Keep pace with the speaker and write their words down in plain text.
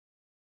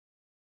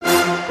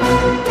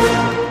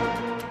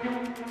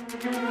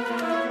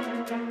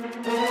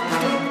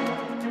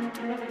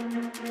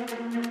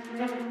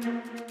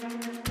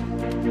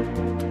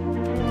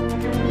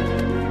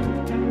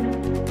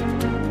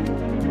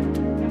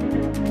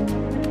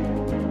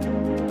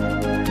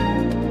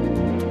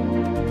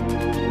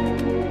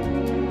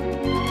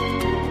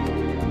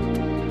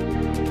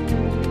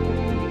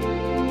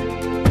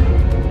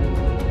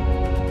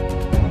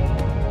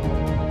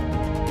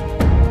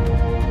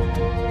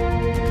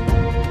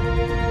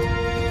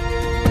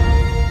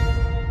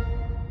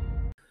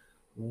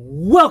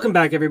Welcome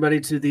back, everybody,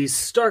 to the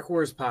Star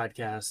Wars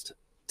podcast.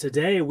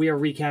 Today, we are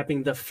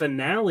recapping the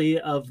finale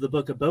of the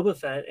Book of Boba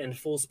Fett in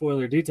full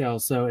spoiler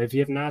details. So, if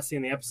you have not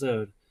seen the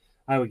episode,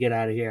 I would get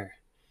out of here.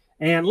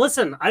 And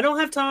listen, I don't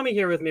have Tommy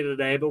here with me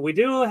today, but we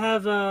do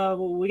have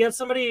we got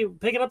somebody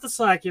picking up the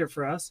slack here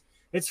for us.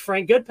 It's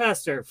Frank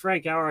Goodpaster.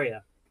 Frank, how are you?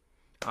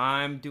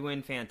 I'm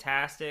doing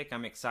fantastic.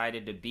 I'm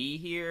excited to be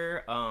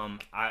here.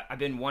 I've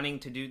been wanting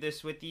to do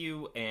this with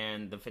you,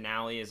 and the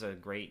finale is a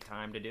great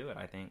time to do it,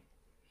 I think.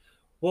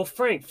 Well,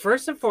 Frank,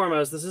 first and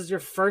foremost, this is your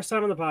first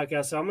time on the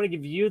podcast, so I'm going to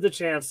give you the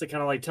chance to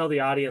kind of like tell the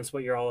audience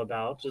what you're all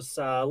about. Just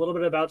a little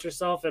bit about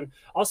yourself and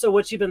also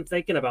what you've been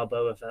thinking about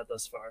Boba Fett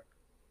thus far.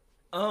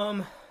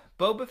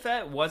 Boba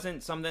Fett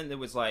wasn't something that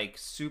was like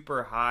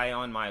super high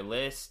on my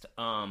list.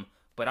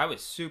 But I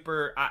was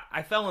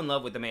I fell in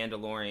love with The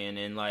Mandalorian,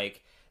 and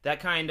like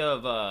that kind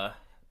of,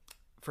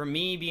 for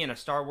me, being a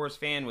Star Wars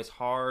fan was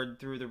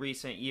hard through the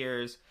recent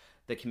years.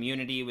 The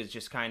community was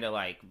just kind of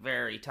like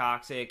very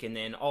toxic, and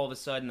then all of a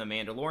sudden The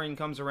Mandalorian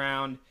comes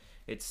around.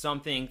 It's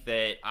something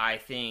that I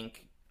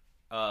think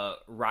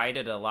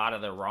righted a lot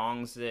of the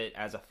wrongs that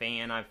as a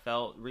fan I've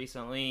felt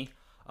recently.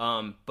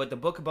 But the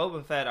Book of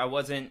Boba Fett, I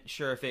wasn't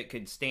sure if it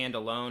could stand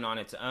alone on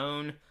its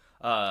own.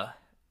 A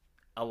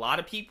lot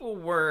of people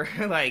were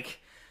like,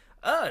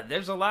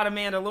 there's a lot of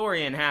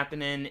Mandalorian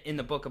happening in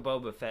the Book of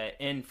Boba Fett.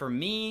 And for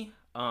me,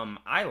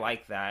 I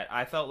like that.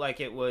 I felt like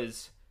it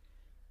was...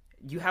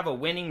 You have a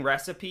winning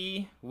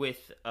recipe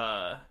with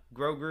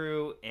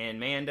Grogu and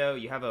Mando.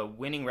 You have a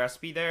winning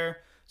recipe there.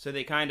 So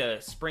they kind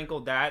of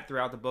sprinkled that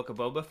throughout the Book of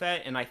Boba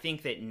Fett. And I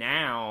think that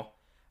now,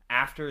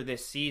 after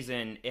this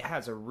season, it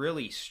has a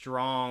really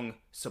strong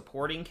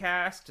supporting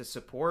cast to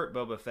support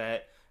Boba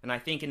Fett. And I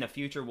think in the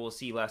future we'll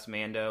see less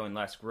Mando and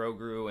less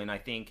Grogu. And I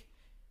think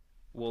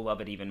we'll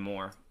love it even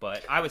more.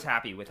 But I was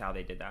happy with how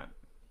they did that.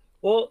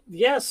 Well,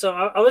 yeah, so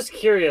I was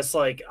curious.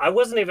 Like, I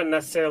wasn't even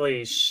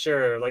necessarily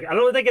sure. Like, I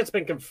don't think it's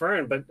been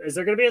confirmed, but is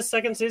there going to be a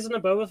second season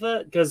of Boba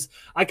Fett? Because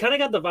I kind of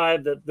got the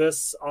vibe that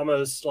this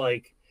almost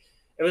like,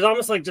 it was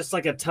almost like just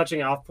like a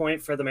touching off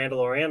point for The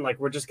Mandalorian. Like,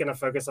 we're just going to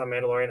focus on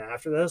Mandalorian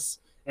after this.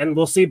 And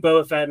we'll see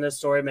Boba Fett in his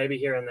story maybe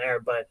here and there.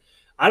 But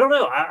I don't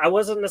know. I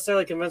wasn't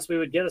necessarily convinced we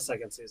would get a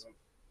second season.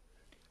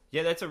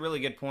 Yeah, that's a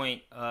really good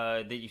point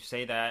that you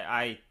say that.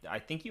 I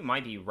think you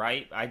might be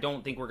right. I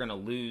don't think we're going to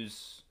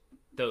lose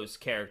those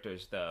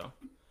characters, though.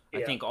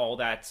 Yeah. I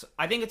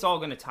think it's all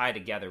going to tie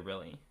together,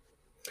 really,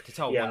 to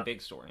tell one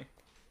big story.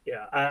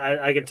 Yeah,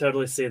 I can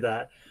totally see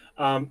that.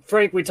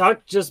 Frank, we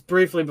talked just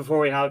briefly before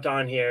we hopped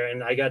on here,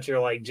 and I got your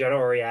like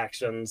general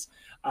reactions.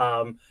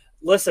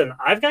 Listen,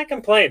 I've got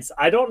complaints.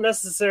 I don't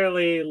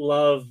necessarily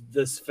love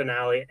this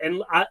finale,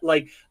 and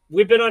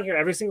we've been on here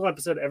every single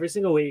episode, every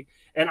single week,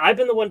 and I've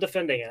been the one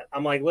defending it.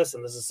 I'm like,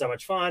 listen, this is so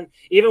much fun.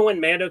 Even when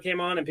Mando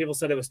came on and people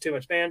said it was too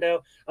much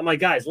Mando, I'm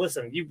like, guys,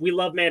 listen, we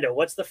love Mando.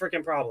 What's the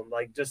freaking problem?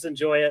 Like, just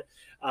enjoy it.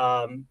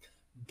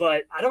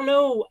 But I don't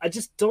know. I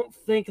just don't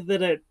think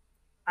that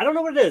I don't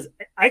know what it is.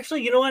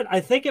 Actually, you know what? I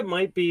think it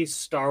might be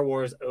Star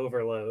Wars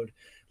overload.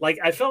 Like,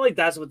 I felt like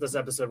that's what this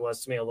episode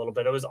was to me a little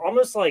bit. It was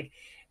almost like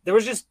there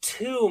was just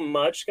too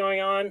much going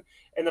on.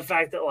 And the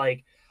fact that,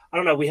 like, I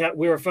don't know,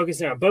 we were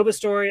focusing on Boba's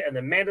story and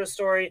then Mando's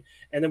story,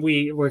 and then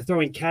we were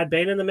throwing Cad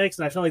Bane in the mix,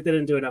 and I felt like they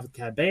didn't do enough with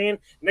Cad Bane.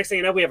 Next thing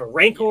you know, we have a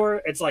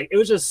Rancor. It's like, it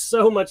was just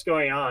so much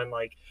going on.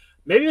 Like,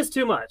 maybe it's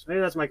too much. Maybe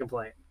that's my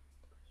complaint.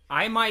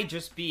 I might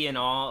just be in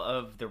awe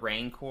of the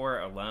Rancor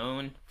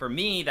alone. For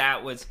me,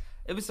 it was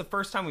the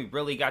first time we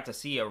really got to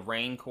see a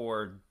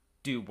Rancor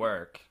do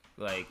work.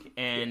 Like,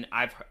 and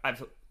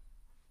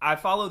I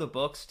follow the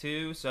books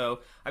too, so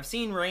I've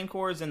seen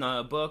Rancors in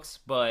the books,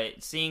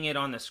 but seeing it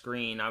on the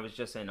screen, I was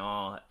just in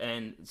awe.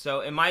 And so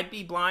it might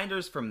be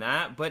blinders from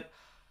that, but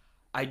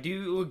I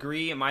do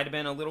agree it might have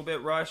been a little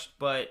bit rushed.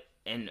 But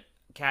and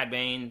Cad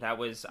Bane,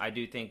 I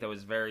do think that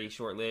was very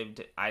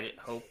short-lived. I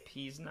hope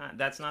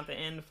that's not the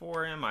end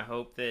for him. I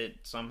hope that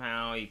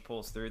somehow he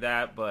pulls through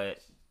that. But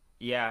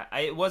yeah,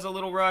 it was a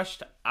little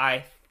rushed.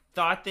 I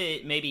thought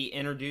that maybe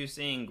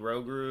introducing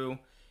Grogu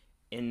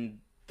in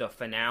the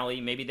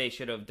finale, maybe they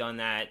should have done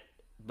that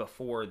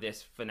before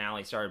this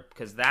finale started,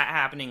 because that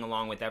happening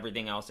along with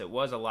everything else, it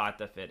was a lot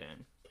to fit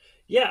in.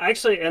 Yeah,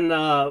 actually, and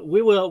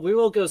we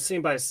will go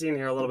scene by scene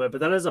here a little bit,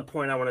 but that is a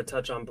point I want to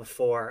touch on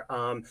before.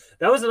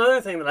 That was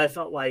another thing that I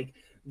felt like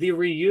the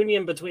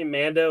reunion between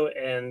Mando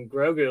and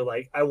Grogu,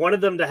 like I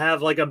wanted them to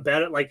have like a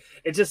better, like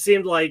it just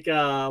seemed like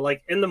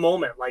in the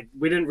moment, like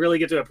we didn't really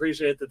get to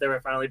appreciate that they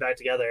were finally back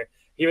together.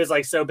 He was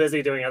like so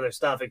busy doing other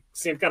stuff, it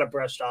seemed kind of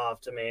brushed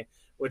off to me,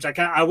 which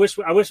I wish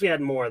we had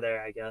more there,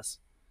 I guess.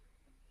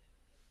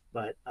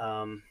 But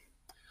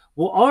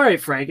well, all right,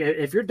 Frank.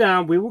 If you're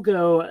down, we will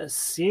go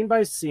scene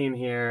by scene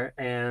here,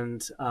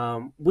 and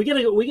we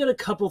get a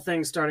couple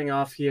things starting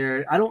off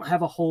here. I don't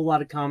have a whole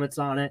lot of comments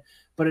on it,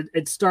 but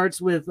it starts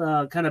with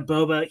kind of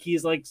Boba.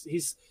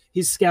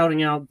 He's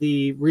scouting out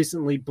the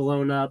recently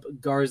blown up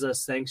Garza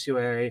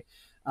sanctuary,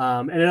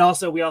 and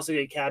we also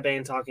get Cad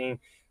Bane talking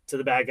to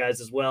the bad guys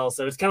as well.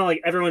 So it's kind of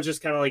like everyone's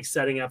just kind of like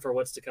setting up for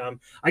what's to come.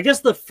 I guess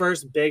the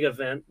first big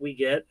event we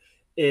get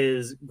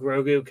is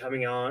Grogu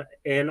coming on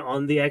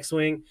the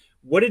X-wing.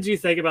 What did you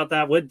think about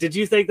that? What did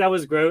you think that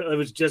was Grogu? It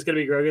was just going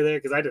to be Grogu there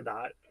because I did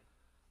not.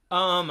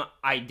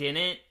 I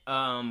didn't.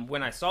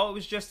 When I saw it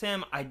was just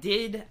him, I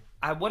did.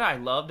 What I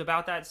loved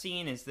about that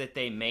scene is that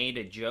they made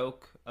a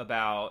joke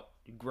about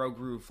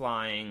Grogu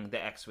flying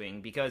the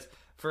X-wing because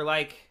for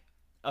like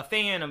a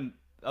fan,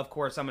 of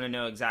course, I'm gonna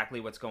know exactly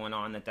what's going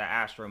on that the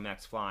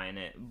astromech's flying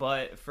it.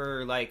 But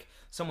for like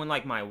someone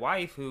like my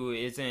wife who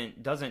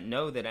doesn't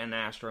know that an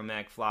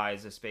astromech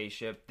flies a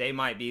spaceship, they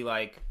might be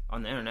like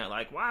on the internet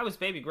like, why was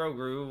Baby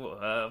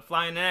Grogu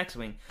flying an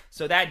X-wing?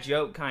 So that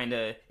joke kind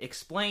of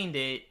explained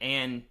it,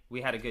 and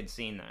we had a good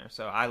scene there.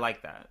 So I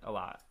like that a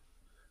lot.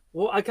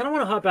 Well, I kind of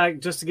want to hop back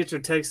just to get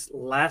your takes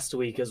last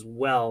week as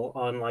well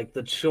on like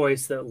the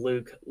choice that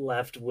Luke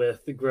left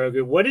with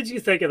Grogu. What did you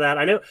think of that?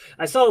 I know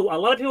I saw a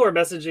lot of people were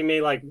messaging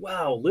me like,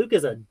 "Wow, Luke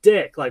is a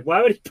dick. Like,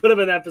 why would he put him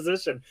in that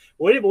position?"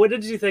 What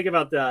did you think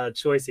about the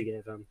choice he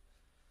gave him?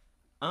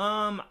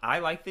 I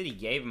like that he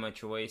gave him a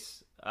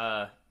choice.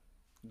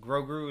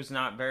 Grogu is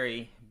not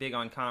very big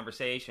on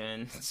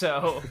conversation,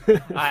 so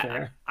I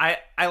Fair.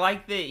 I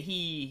like that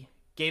he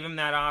gave him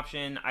that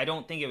option. I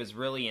don't think it was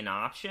really an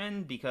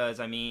option because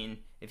I mean,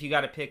 if you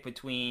got to pick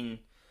between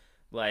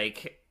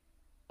like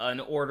an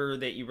order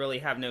that you really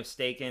have no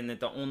stake in, that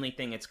the only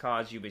thing it's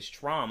caused you is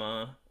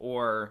trauma,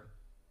 or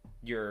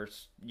your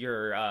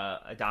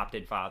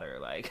adopted father,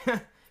 like who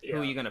are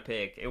Yeah. you gonna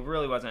pick? It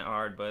really wasn't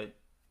hard, but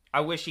I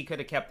wish he could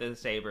have kept the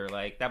saber.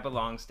 Like that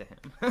belongs to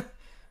him.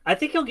 I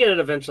think he'll get it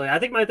eventually. I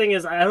think my thing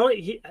is I don't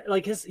he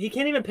like his he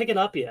can't even pick it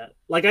up yet.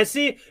 Like I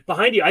see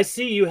behind you, I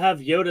see you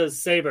have Yoda's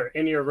saber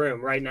in your room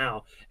right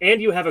now,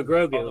 and you have a Oh,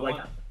 Grogu. the Like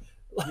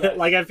one.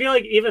 like Yes. I feel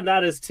like even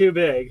that is too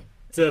big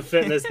to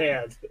fit in his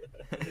hand.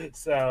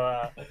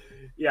 So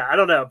yeah, I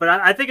don't know, but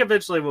I think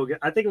eventually we'll get.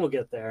 I think we'll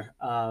get there.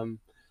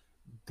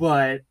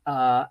 But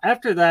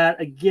after that,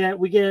 again,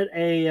 we get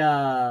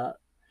a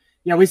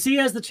yeah, we see he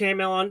has the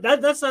chainmail on.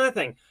 That's the other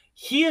thing.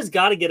 He has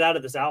got to get out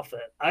of this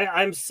outfit.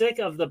 I'm sick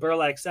of the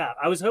burlap sack.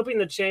 I was hoping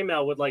the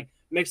chainmail would like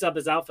mix up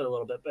his outfit a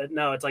little bit, but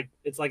no, it's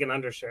like an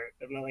undershirt,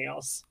 if nothing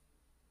else.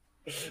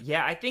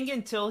 Yeah, I think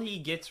until he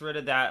gets rid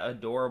of that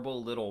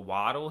adorable little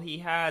waddle he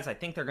has, I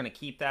think they're going to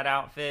keep that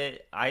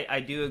outfit. I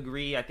do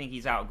agree. I think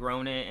he's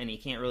outgrown it and he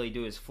can't really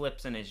do his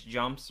flips and his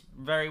jumps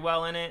very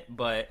well in it,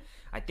 but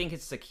I think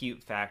it's the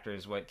cute factor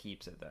is what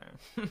keeps it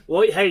there.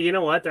 Well, hey, you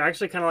know what? They're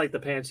actually kind of like the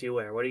pants you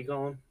wear. What do you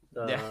call them?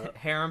 Yeah,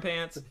 harem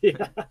pants.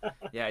 Yeah,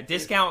 Yeah,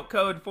 discount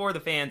code for the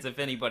fans if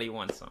anybody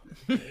wants some.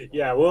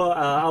 yeah. Well,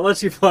 I'll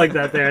let you plug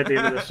that there at the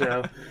end of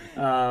the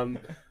show.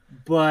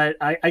 But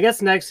I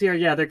guess next year,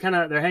 yeah, they're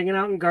hanging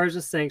out in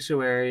Garza's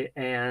sanctuary,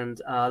 and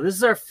this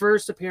is our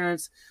first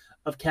appearance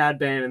of Cad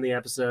Bane in the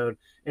episode.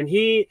 And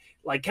he,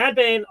 like Cad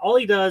Bane, all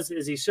he does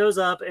is he shows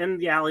up in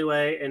the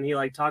alleyway and he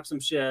like talks some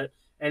shit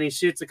and he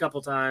shoots a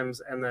couple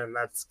times, and then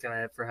that's kind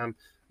of it for him.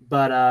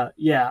 But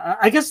yeah,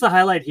 I guess the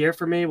highlight here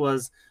for me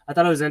was I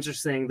thought it was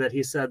interesting that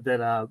he said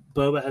that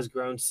Boba has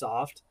grown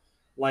soft,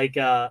 like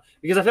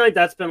because I feel like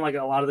that's been like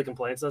a lot of the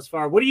complaints thus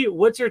far.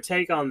 What's your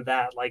take on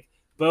that? Like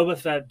Boba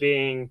Fett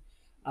being,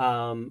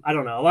 I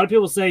don't know. A lot of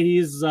people say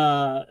he's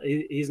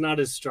not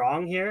as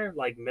strong here,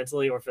 like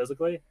mentally or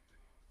physically.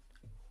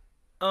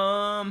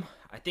 I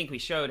think we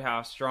showed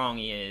how strong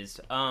he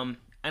is.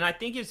 And I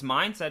think his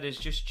mindset has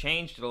just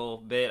changed a little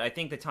bit. I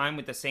think the time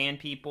with the Sand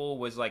People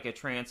was like a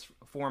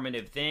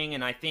transformative thing,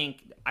 and I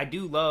think I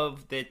do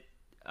love that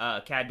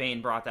Cad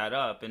Bane brought that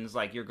up and is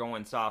like, "You're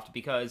going soft,"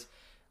 because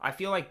I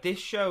feel like this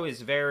show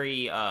is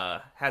very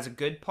has a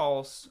good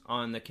pulse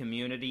on the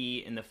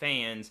community and the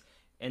fans,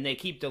 and they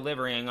keep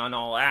delivering on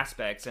all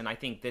aspects. And I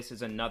think this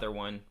is another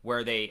one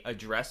where they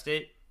addressed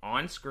it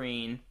on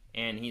screen,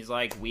 and he's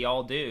like, "We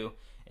all do."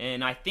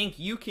 And I think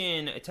you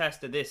can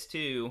attest to this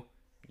too.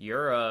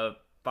 You're a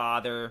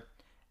father.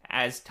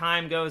 As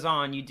time goes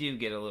on, you do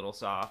get a little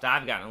soft.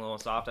 I've gotten a little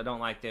soft. I don't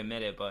like to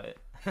admit it, but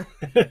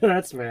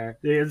That's fair.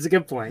 It's a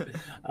good point.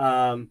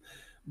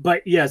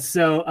 But yes,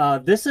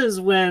 so this is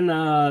when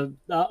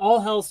all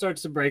hell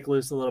starts to break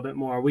loose a little bit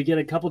more. We get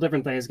a couple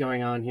different things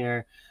going on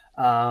here.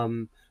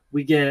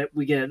 We get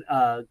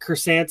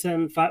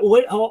Chrysanthemum.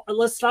 Wait,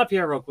 let's stop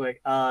here real quick.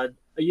 Are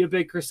you a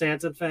big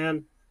Chrysanthemum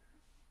fan?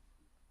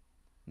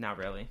 not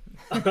really.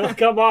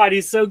 Come on,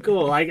 he's so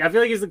cool. Like I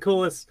feel like he's the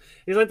coolest.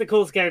 He's like the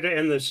coolest character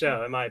in the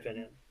show, in my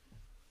opinion.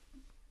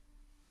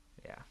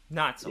 Yeah,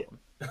 not sold.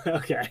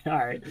 Okay, all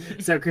right.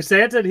 So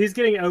Chrysanthemum, he's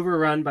getting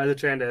overrun by the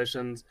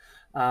Trandoshans.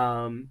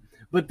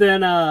 But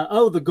then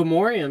the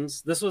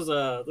Gamorreans. This is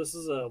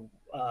a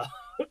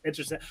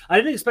interesting. I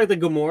didn't expect the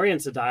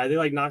Gamorreans to die. They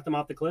like knocked them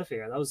off the cliff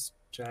here. That was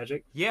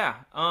tragic. Yeah,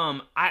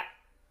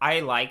 I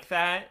like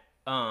that.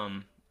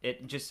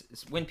 It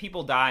just when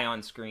people die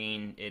on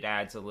screen, it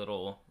adds a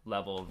little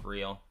level of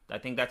real. I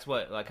think that's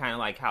what like kind of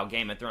like how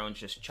Game of Thrones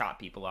just chop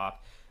people off.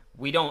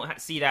 We don't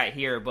see that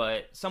here,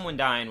 but someone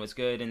dying was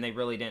good, and they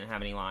really didn't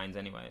have any lines,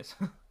 anyways.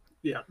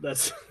 Yeah,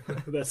 that's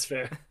that's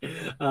fair.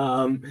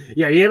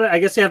 Yeah, I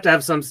guess you have to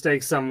have some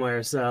stakes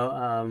somewhere.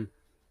 So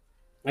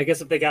I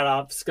guess if they got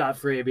off scot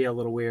free, it'd be a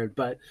little weird.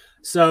 But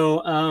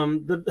so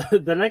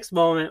the next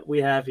moment we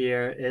have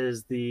here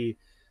is the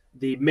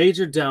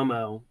major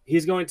domo.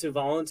 He's going to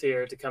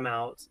volunteer to come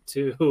out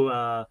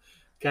to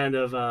kind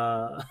of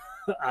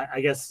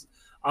I guess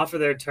offer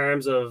their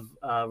terms of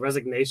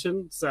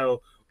resignation.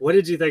 So what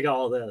did you think of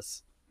all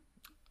this?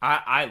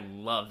 I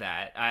love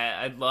that.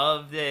 I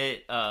love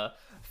that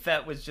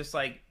Fett was just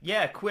like,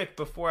 yeah, quick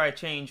before I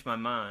change my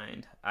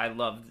mind. I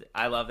love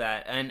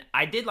that. And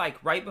I did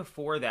like right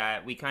before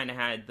that we kind of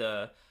had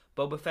the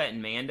Boba Fett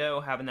and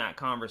Mando having that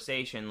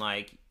conversation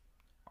like,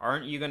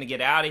 aren't you going to get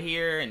out of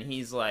here? And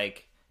he's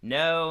like,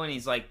 no. And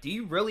he's like, do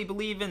you really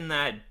believe in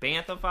that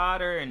bantha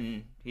fodder?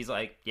 And he's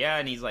like, yeah.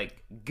 And he's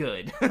like,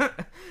 good,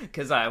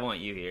 because I want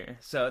you here.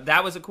 So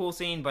that was a cool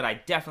scene, but I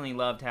definitely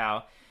loved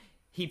how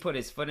he put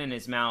his foot in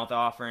his mouth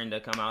offering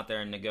to come out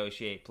there and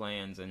negotiate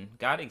plans and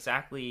got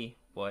exactly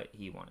what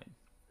he wanted.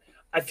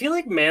 I feel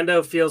like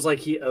Mando feels like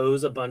he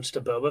owes a bunch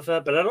to Boba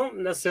Fett, but I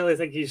don't necessarily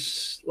think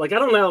he's like I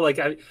don't know, like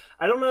I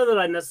don't know that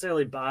I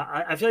necessarily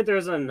buy. I feel like there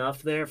isn't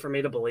enough there for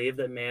me to believe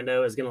that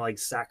Mando is gonna like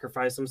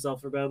sacrifice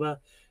himself for Boba.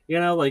 You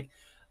know, like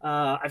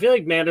I feel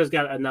like Mando's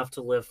got enough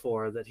to live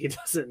for that he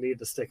doesn't need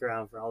to stick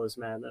around for all this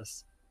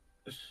madness.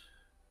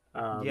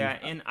 Yeah, Um,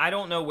 and I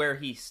don't know where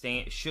he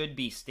should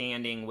be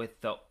standing with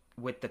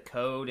the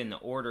code and the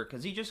order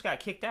because he just got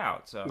kicked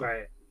out. So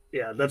Right.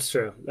 Yeah, that's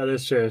true. That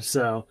is true.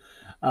 So,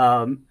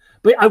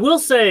 but I will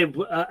say,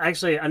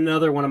 actually,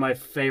 another one of my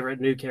favorite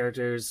new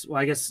characters.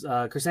 Well, I guess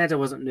Chrysanta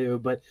wasn't new,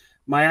 but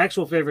my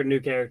actual favorite new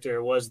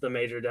character was the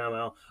Major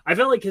Domo. I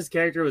felt like his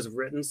character was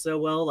written so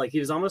well. Like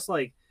he's almost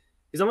like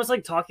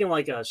talking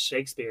like a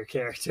Shakespeare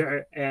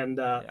character, and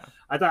yeah,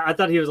 I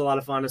thought he was a lot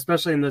of fun,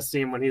 especially in this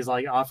scene when he's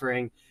like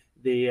offering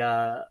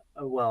the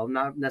well,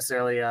 not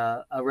necessarily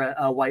a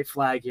white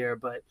flag here,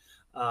 but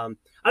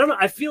I don't know.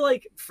 I feel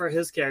like for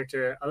his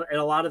character in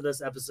a lot of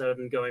this episode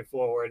and going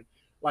forward,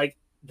 like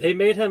they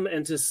made him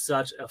into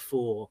such a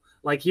fool.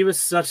 Like he was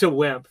such a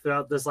wimp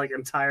throughout this like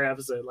entire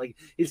episode. Like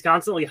he's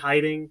constantly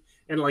hiding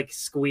and like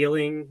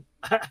squealing.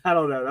 I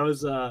don't know. That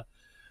was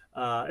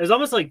it was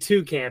almost like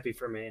too campy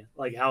for me.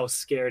 Like how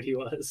scared he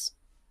was.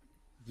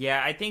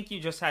 yeah. I think you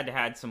just had to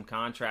add some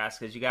contrast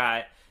because you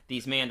got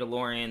these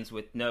Mandalorians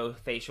with no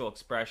facial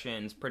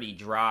expressions, pretty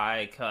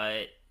dry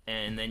cut,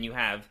 and then you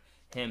have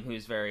him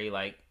who's very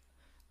like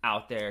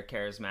out there,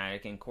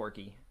 charismatic and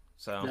quirky.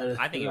 So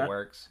I think it That,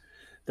 works.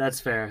 that's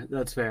fair.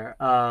 That's fair.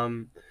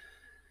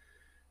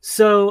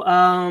 So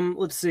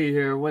let's see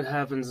here. What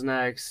happens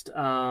next?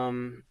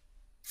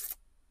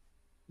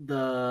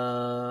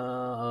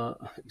 The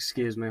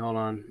excuse me, hold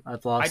on.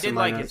 I've I lost some did of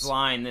my like his notes.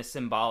 line, "this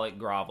symbolic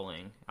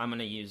groveling." I'm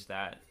gonna use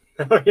that.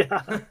 Oh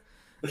yeah.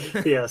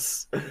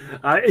 Yes.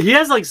 He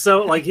has like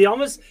so like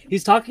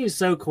he's talking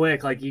so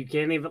quick like you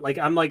can't even like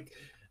I'm like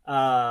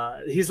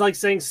he's like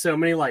saying so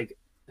many like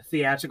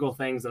theatrical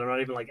things that I'm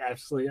not even like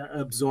actually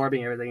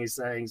absorbing everything he's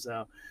saying.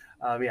 So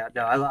yeah,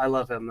 no, I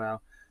love him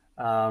though.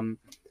 Um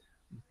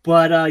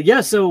but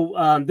yeah,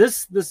 so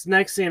this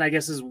next scene I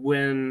guess is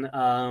when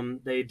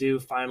they do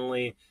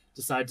finally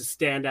decide to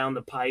stand down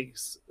the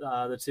Pikes,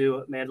 the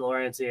two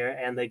Mandalorians here,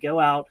 and they go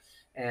out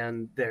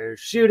and they're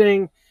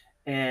shooting.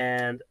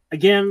 And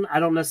again,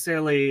 I don't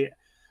necessarily.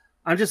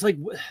 I'm just like,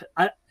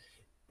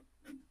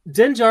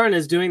 Din Djarin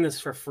is doing this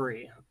for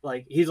free.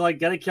 Like he's like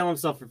gonna kill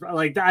himself for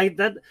like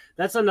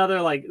that's another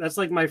like that's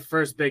like my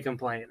first big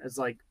complaint. It's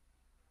like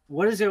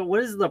what is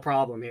the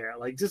problem here?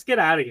 Like just get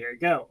out of here,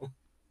 go.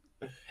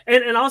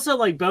 And also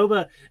like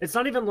Boba, it's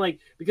not even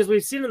like because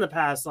we've seen in the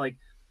past like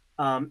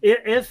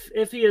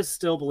if he is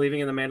still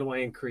believing in the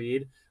Mandalorian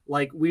creed,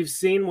 like we've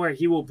seen where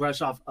he will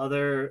brush off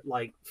other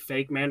like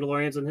fake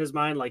Mandalorians in his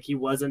mind, like he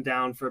wasn't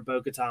down for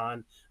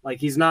Bo-Katan, like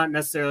he's not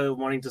necessarily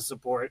wanting to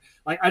support.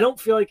 Like I don't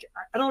feel like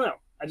I don't know.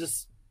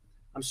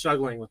 I'm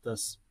struggling with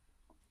this.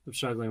 I'm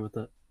struggling with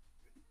it.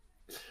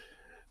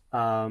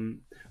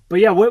 Um, but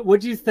yeah,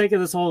 what do you think of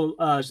this whole?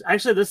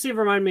 Actually, this scene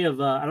reminded me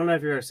of I don't know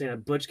if you've ever seen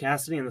it, Butch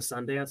Cassidy and the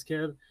Sundance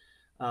Kid.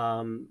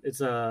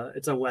 It's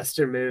a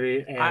Western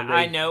movie, and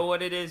I they know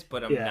what it is,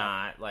 but I'm yeah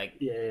not like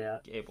yeah.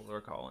 able to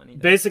recall anything.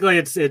 Basically,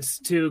 it's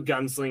two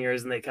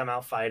gunslingers, and they come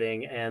out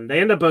fighting, and they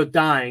end up both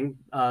dying.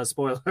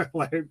 Spoiler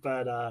alert,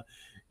 but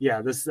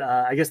yeah, this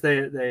I guess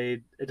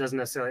they it doesn't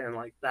necessarily end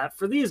like that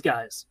for these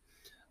guys.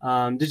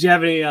 Did you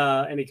have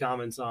any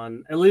comments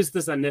on at least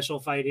this initial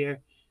fight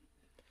here?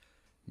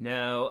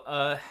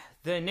 No,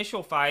 the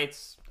initial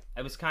fights,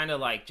 it was kind of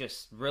like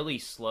just really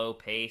slow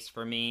pace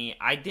for me.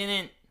 I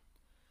didn't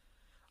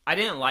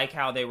like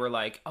how they were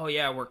like, "Oh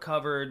yeah, we're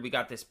covered. We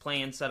got this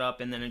plan set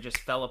up," and then it just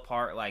fell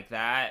apart like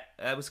that.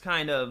 That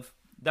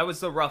was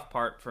the rough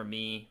part for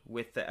me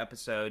with the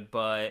episode,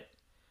 but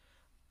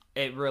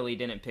it really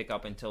didn't pick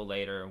up until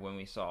later when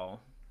we saw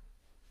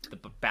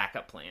the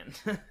backup plan.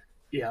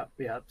 Yeah,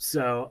 yeah.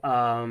 So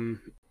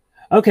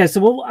okay, so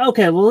well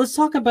let's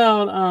talk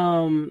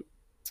about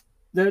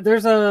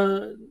there's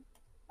a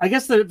I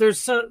guess there's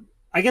so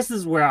I guess this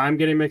is where I'm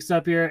getting mixed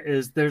up here.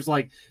 Is there's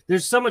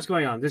so much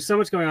going on. There's so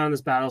much going on in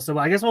this battle. So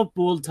I guess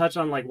we'll touch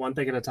on like one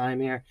thing at a time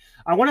here.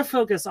 I want to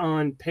focus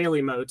on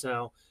Paley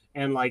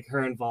and like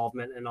her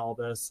involvement in all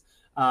this.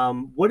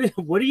 What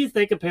do you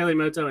think of Paley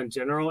in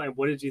general, and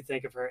what did you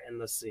think of her in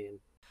the scene?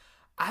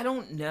 I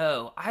don't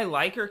know. I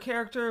like her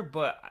character,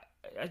 but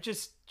I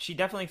just she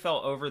definitely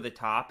felt over the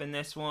top in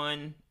this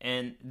one.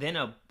 And then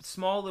a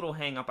small little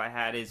hang up I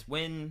had is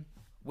when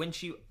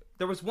she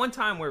there was one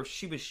time where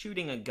she was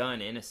shooting a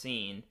gun in a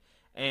scene,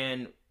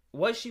 and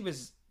what she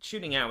was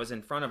shooting at was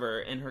in front of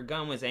her, and her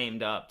gun was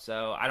aimed up.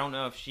 So I don't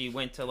know if she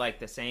went to like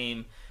the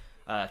same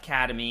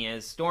academy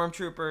as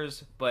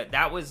stormtroopers, but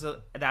that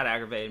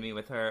aggravated me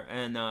with her.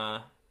 And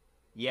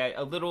yeah,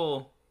 a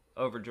little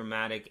over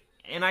dramatic.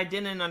 And I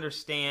didn't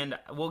understand.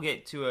 We'll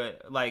get to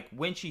it. Like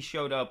when she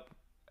showed up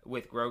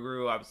with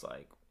Grogu,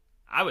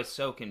 I was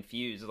so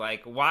confused.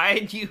 Like, why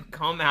did you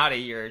come out of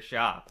your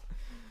shop?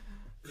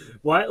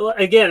 Why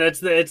again? It's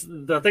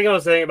the thing I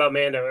was saying about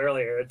Mando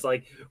earlier. It's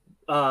like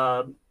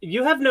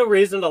you have no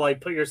reason to like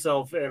put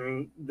yourself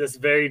in this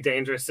very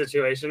dangerous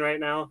situation right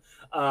now.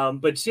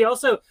 But she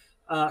also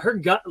her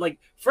gun, like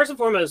first and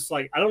foremost,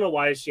 like I don't know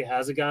why she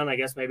has a gun. I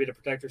guess maybe to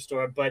protect her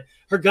store, but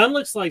her gun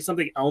looks like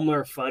something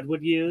Elmer Fudd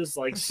would use.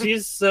 Like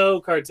she's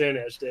so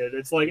cartoonish, dude.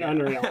 It's like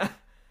unreal.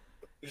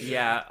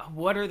 Yeah,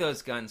 what are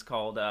those guns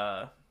called?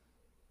 They're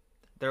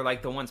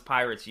like the ones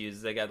pirates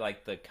use. They got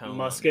like the cone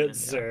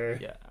Muskets and, or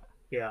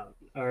yeah,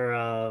 or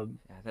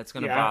yeah, that's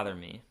gonna bother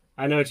me.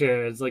 I know what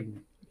you're. It's like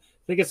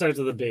I think it starts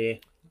with a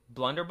B.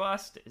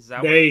 Blunderbuss? Is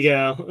that there? You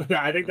go.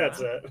 I think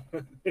that's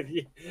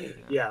it.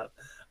 Yeah.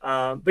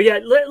 But yeah,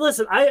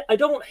 listen. I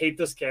don't hate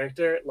this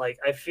character. Like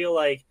I feel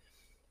like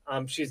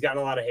she's gotten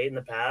a lot of hate in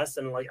the past,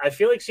 and like I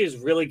feel like she's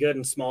really good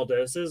in small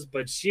doses,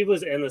 but she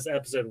was in this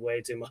episode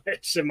way too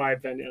much, in my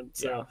opinion.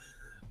 So.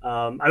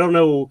 I don't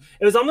know.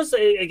 It was almost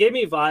it gave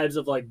me vibes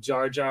of like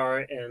Jar Jar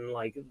and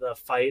like the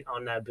fight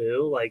on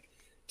Naboo, like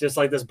just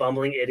like this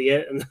bumbling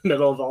idiot in the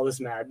middle of all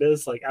this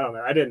madness. Like I don't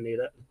know. I didn't need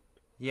it.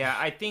 Yeah,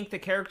 I think the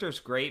character's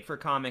great for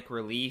comic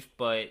relief,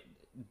 but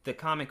the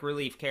comic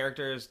relief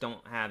characters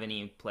don't have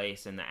any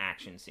place in the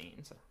action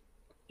scenes.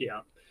 Yeah.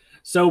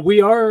 So we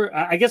are.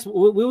 I guess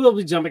we will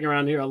be jumping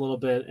around here a little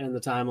bit in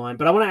the timeline,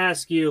 but I want to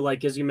ask you,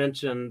 like as you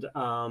mentioned,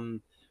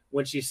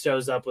 when she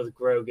shows up with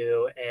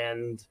Grogu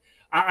and.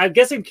 I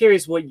guess I'm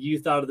curious what you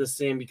thought of this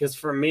scene because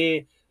for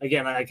me,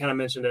 again, I kind of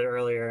mentioned it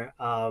earlier.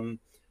 I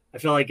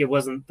feel like it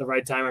wasn't the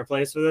right time or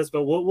place for this,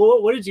 but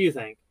what did you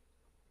think?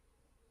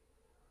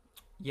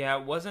 Yeah,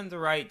 it wasn't the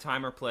right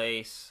time or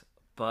place,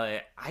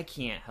 but I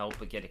can't help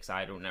but get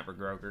excited whenever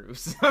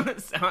Grogu's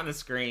on the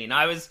screen.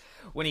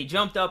 When he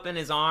jumped up in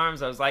his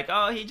arms, I was like,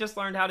 oh, he just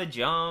learned how to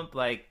jump.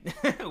 Like,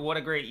 what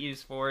a great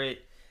use for it.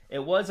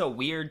 It was a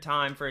weird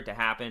time for it to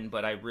happen,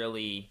 but I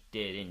really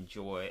did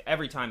enjoy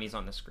every time he's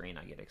on the screen.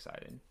 I get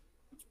excited.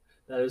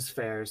 That is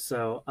fair.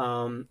 So,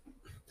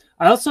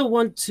 I also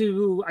want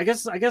to. I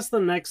guess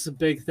the next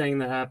big thing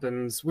that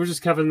happens. We're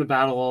just covering the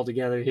battle all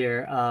together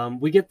here.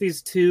 We get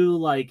these two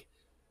like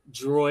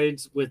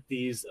droids with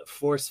these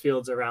force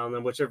fields around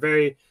them, which are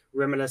very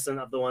reminiscent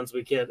of the ones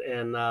we get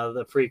in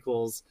the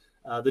prequels,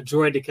 the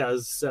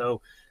droidicas.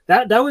 So.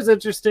 That was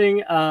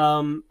interesting.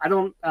 I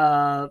don't.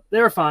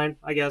 They were fine,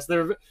 I guess.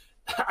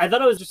 I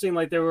thought it was interesting.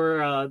 Like they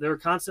were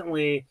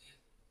constantly.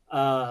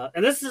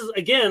 And this is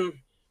again.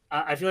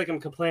 I feel like I'm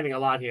complaining a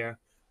lot here,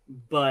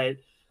 but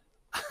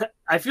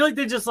I feel like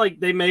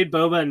they made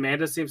Boba and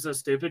Manda seem so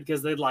stupid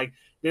because they'd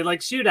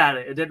shoot at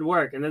it, it didn't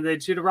work, and then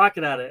they'd shoot a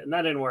rocket at it, and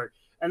that didn't work,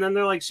 and then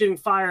they're like shooting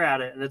fire at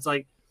it, and it's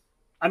like.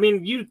 I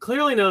mean, you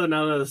clearly know that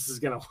none of this is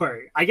going to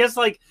work. I guess,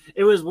 like,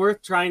 it was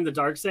worth trying the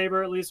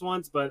Darksaber at least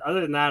once, but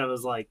other than that, it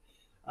was like,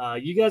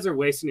 you guys are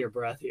wasting your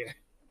breath here.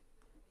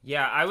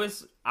 Yeah, I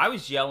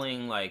was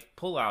yelling, like,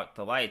 pull out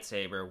the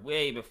lightsaber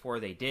way before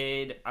they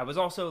did. I was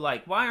also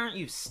like, why aren't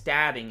you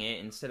stabbing it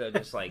instead of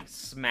just, like,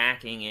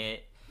 smacking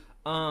it?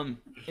 And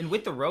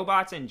with the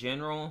robots in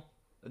general,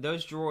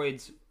 those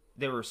droids,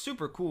 they were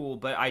super cool,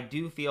 but I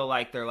do feel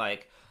like they're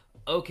like,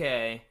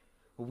 okay...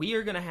 we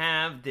are going to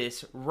have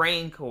this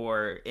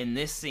rancor in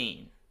this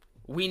scene.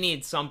 We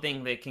need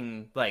something that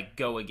can like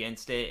go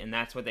against it, and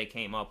that's what they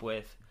came up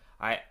with.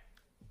 I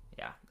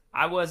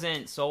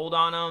wasn't sold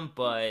on them,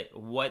 but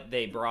what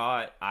they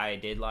brought, I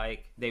did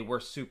like. They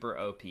were super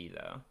OP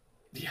though.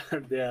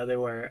 Yeah, they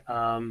were.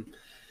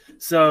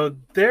 So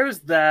there's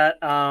that.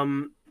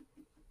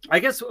 I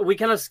guess we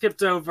kind of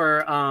skipped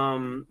over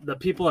the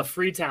people of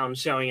Freetown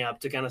showing up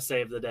to kind of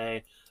save the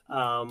day.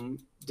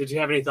 Did you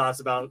have any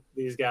thoughts about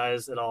these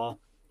guys at all?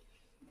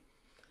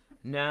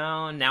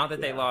 No, now that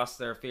they lost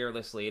their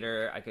fearless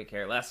leader, I could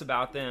care less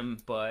about them.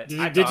 But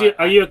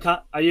are you a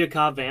Cobb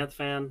Vanth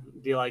fan?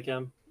 Do you like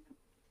him?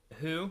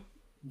 Who?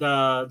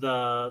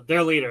 Their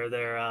leader,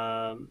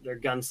 their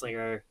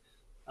gunslinger.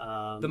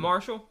 The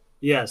Marshal?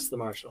 Yes, the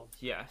Marshal.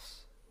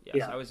 Yes.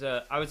 Yeah. I was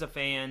a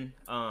fan.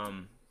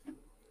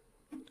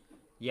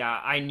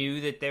 Yeah, I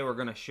knew that they were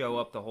going to show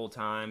up the whole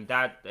time.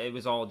 That it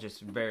was all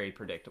just very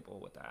predictable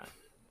with that.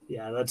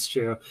 Yeah, that's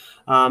true.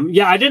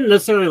 Yeah, I didn't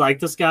necessarily like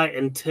this guy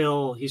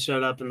until he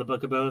showed up in the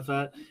Book of Boba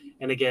Fett.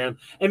 And again,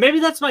 and maybe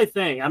that's my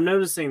thing. I'm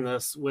noticing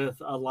this with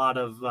a lot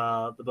of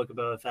the Book of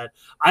Boba Fett.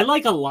 I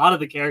like a lot of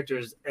the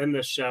characters in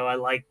this show. I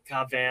like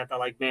Cobb Vanth. I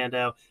like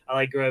Mando. I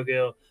like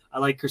Grogu. I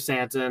like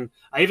Chrysanthemum.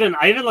 I even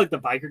like the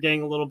biker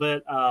gang a little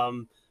bit.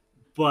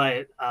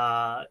 But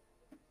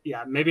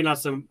yeah, maybe not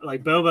so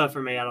like Boba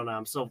for me. I don't know.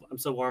 I'm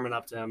still warming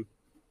up to him.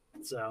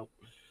 So.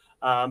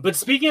 But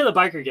speaking of the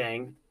biker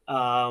gang,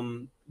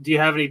 do you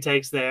have any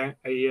takes there?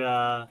 Are you?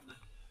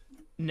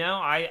 No,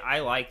 I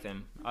like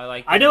them. I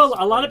like I them as know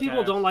a lot of supporting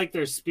people don't cast. like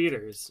their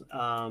speeders.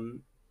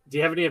 Do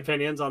you have any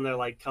opinions on their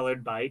like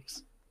colored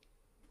bikes?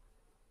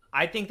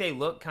 I think they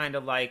look kind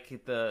of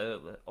like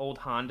the old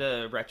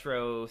Honda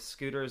retro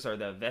scooters or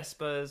the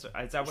Vespas.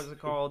 Is that what it's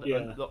called?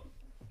 Yeah.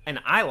 And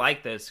I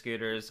like those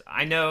scooters.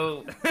 I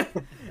know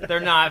they're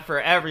not for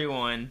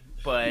everyone,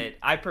 but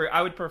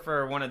I would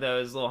prefer one of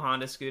those little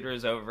Honda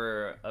scooters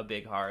over a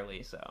big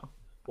Harley. So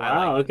I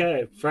Wow. like them.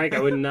 Okay, Frank. I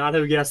would not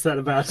have guessed that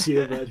about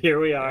you, but here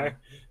we Yeah. are.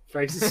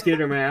 Frank's a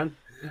scooter man.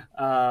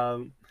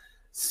 Um,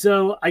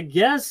 so I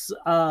guess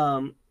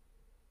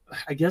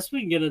we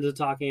can get into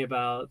talking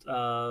about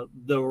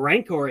the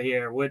Rancor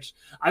here, which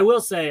I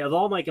will say, of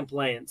all my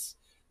complaints,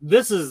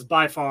 this is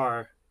by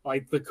far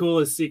like the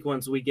coolest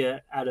sequence we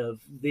get out of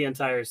the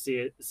entire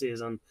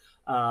season.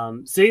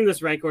 Seeing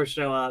this Rancor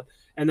show up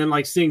and then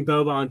like seeing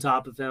Boba on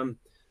top of him,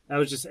 that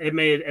was just it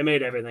made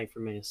everything for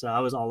me. So I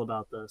was all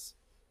about this.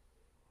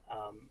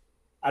 Um,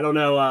 I don't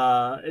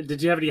know.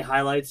 Did you have any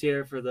highlights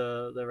here for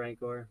the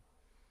Rancor?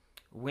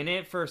 When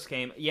it first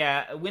came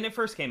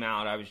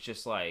out, I was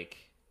just like,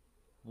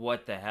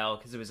 "What the hell?"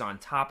 Because it was on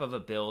top of a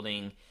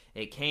building.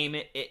 It came.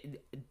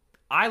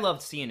 I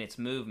loved seeing its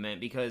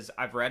movement because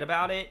I've read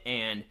about it,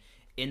 and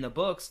in the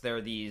books, they're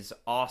these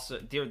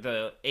awesome. They're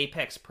the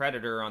apex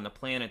predator on the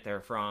planet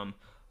they're from.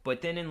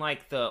 But then in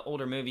like the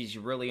older movies, you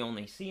really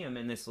only see them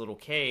in this little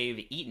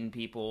cave eating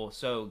people.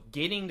 So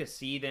getting to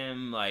see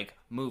them like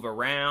move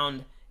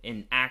around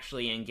and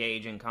actually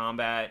engage in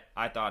combat,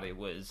 I thought it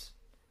was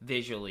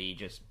visually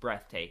just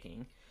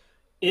breathtaking.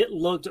 It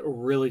looked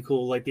really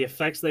cool. Like the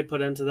effects they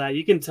put into that,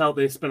 you can tell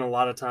they spent a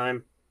lot of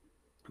time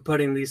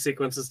putting these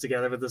sequences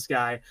together with this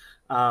guy.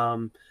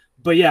 Um,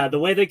 but yeah, the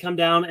way they come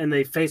down and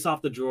they face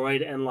off the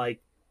droid and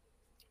like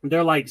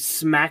they're like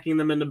smacking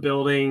them into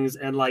buildings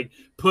and like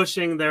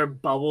pushing their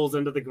bubbles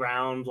into the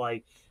ground.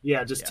 Like,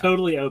 yeah, just Yeah,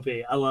 totally OP.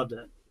 I loved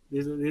it.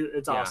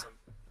 It's yeah, awesome.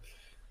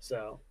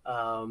 So,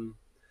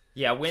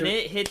 yeah. When so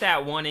it hit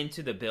that one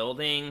into the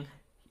building,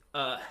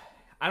 uh,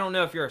 I don't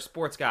know if you're a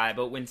sports guy,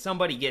 but when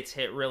somebody gets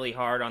hit really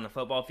hard on the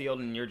football field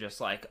and you're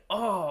just like,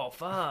 "Oh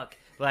fuck!"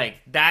 Like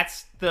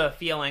that's the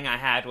feeling I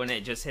had when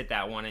it just hit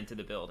that one into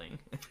the building.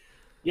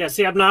 yeah,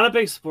 see, I'm not a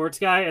big sports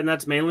guy, and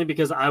that's mainly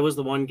because I was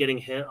the one getting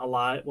hit a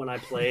lot when I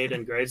played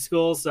in grade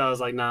school. So I was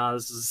like, nah,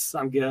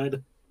 I'm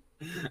good.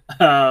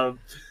 Um,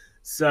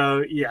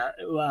 so yeah,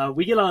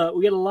 we get a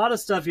lot of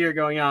stuff here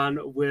going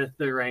on with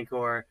the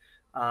Rancor,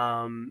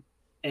 um,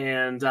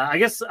 and I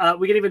guess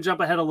we can even jump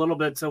ahead a little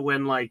bit to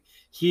when like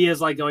he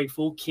is like going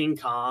full King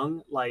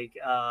Kong, like,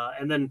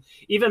 and then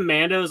even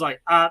Mando is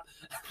like, I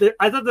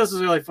thought this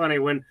was really funny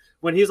when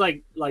he's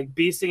like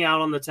beasting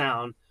out on the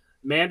town.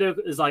 Mando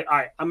is like, all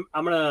right, I'm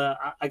gonna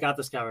I got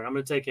this covered. I'm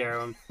gonna take care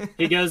of him.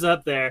 He goes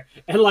up there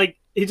and like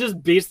he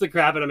just beats the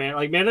crap out of man.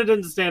 Like Mando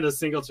didn't stand a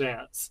single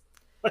chance.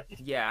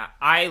 Yeah,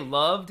 I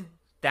loved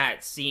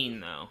that scene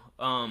though.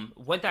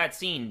 What that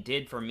scene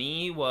did for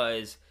me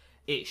was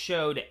it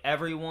showed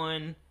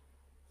everyone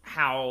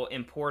how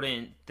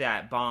important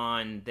that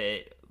bond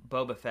that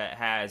Boba Fett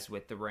has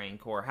with the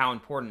Rancor, how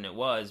important it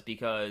was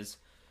because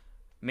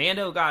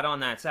Mando got on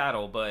that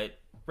saddle, but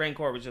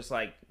Rancor was just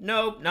like,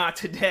 nope, not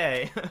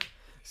today.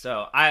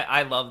 So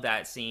I love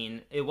that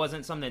scene. It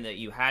wasn't something that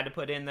you had to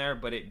put in there,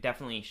 but it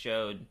definitely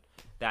showed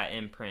that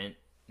imprint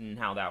and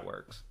how that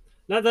works.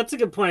 No, that's a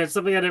good point. It's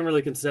something I didn't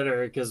really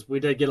consider because we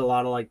did get a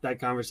lot of like that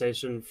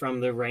conversation from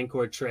the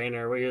Rancor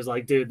trainer where he was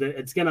like, "Dude,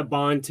 it's gonna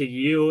bond to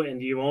you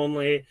and you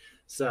only."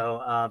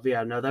 So,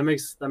 yeah, no, that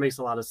makes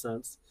a lot of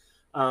sense.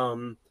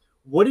 Um,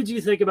 what did you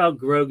think about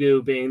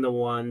Grogu being the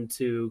one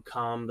to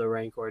calm the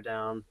Rancor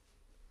down?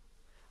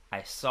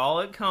 I saw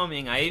it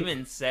coming. I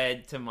even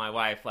said to my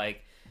wife,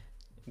 like,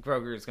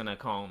 Grogu's gonna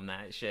calm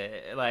that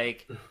shit.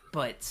 Like,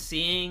 but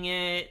seeing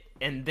it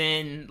and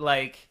then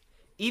like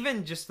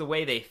even just the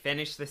way they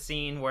finish the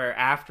scene where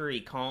after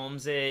he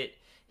calms it,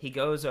 he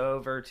goes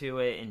over to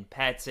it and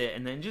pets it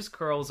and then just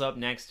curls up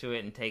next to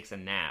it and takes a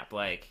nap.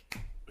 Like,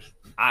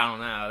 I don't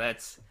know.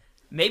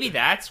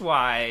 That's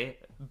why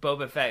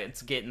Boba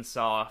Fett's getting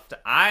soft.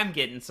 I'm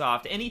getting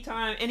soft.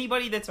 Anytime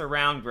anybody that's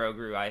around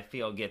Grogu, I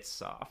feel gets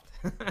soft.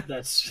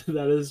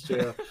 That is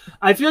true.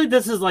 I feel like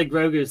this is like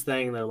Grogu's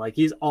thing though. Like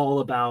he's all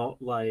about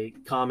like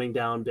calming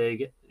down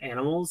big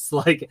animals.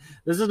 Like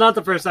this is not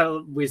the first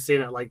time we've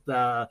seen it. Like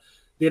the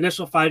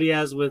initial fight he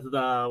has with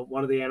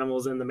one of the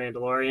animals in the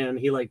Mandalorian,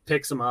 he like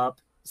picks him up.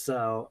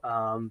 So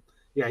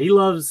yeah, he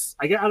loves.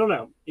 I don't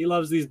know. He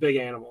loves these big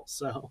animals.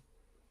 So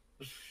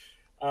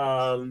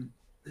um,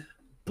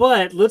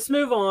 But let's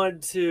move on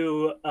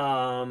to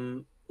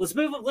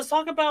let's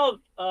talk about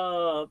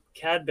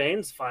Cad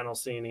Bane's final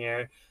scene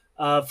here.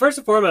 First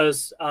and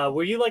foremost,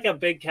 were you like a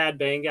big Cad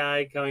Bane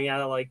guy coming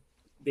out of like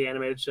the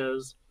animated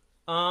shows?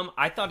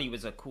 I thought he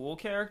was a cool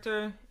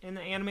character in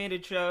the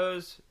animated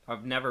shows.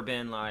 I've never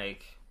been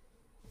like,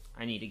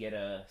 I need to get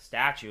a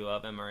statue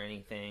of him or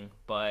anything,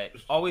 but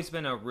always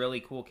been a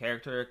really cool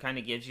character. Kind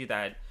of gives you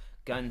that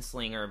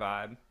gunslinger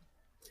vibe.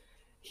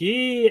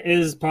 He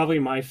is probably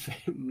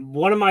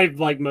one of my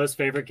like most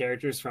favorite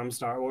characters from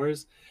Star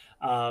Wars.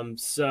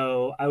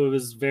 So I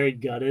was very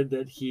gutted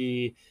that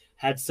he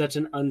had such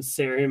an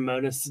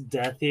unceremonious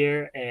death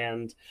here,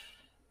 and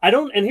I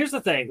don't. And here's the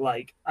thing: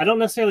 like, I don't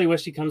necessarily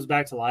wish he comes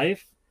back to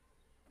life,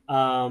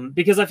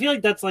 because I feel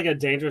like that's like a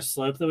dangerous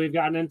slope that we've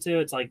gotten into.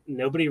 It's like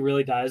nobody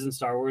really dies in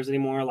Star Wars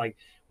anymore. Like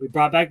we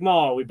brought back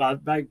Maul, we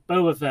brought back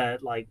Boba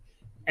Fett, like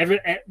every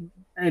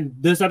and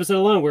this episode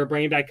alone, we're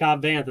bringing back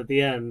Cobb Vanth at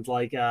the end.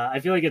 Like I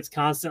feel like it's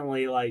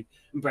constantly like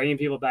bringing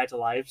people back to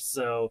life.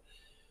 So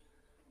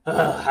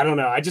I don't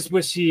know. I just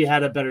wish he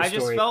had a better I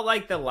just story. felt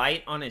like the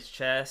light on his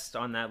chest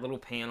on that little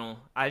panel.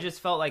 I just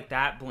felt like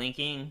that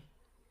blinking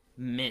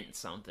meant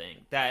something.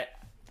 That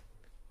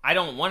I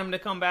don't want him to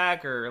come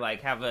back or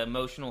like have an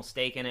emotional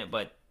stake in it,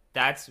 but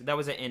that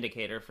was an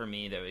indicator for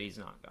me that he's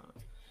not gone.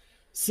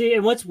 See,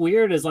 and what's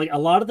weird is like a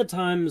lot of the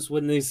times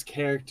when these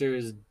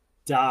characters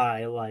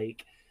die,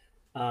 like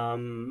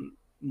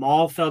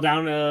Maul fell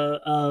down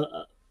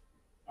a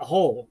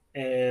hole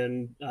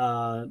and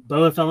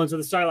Boa fell into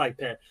the Starlight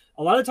Pit.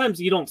 A lot of times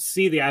you don't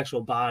see the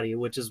actual body,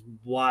 which is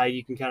why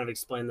you can kind of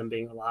explain them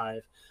being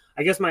alive.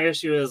 I guess my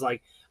issue is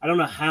like I don't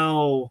know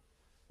how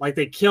like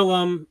they kill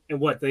him and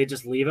what they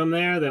just leave him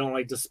there. They don't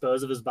like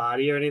dispose of his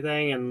body or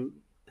anything. And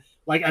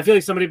like I feel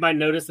like somebody might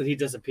notice that he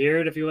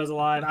disappeared if he was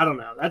alive. I don't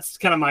know. That's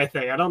kind of my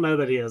thing. I don't know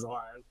that he is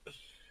alive.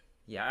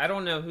 Yeah, I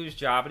don't know whose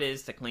job it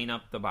is to clean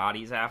up the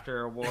bodies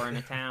after a war in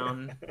a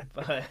town,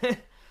 but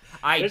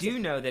I do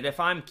know that if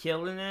I'm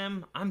killing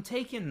him, I'm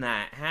taking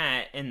that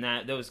hat and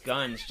those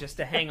guns just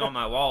to hang on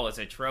my wall as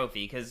a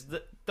trophy because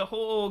the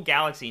whole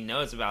galaxy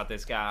knows about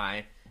this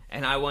guy,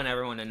 and I want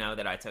everyone to know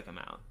that I took him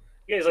out.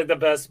 Yeah, he's like the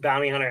best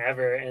bounty hunter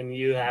ever, and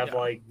you have Yeah.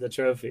 like the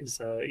trophy.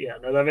 So yeah,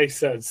 no, that makes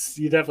sense.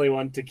 You definitely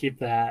want to keep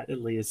that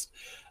at least.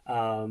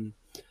 Um,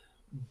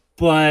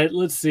 but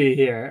let's see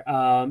here.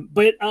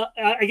 But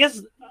I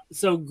guess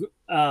so.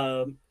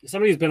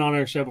 Somebody's been on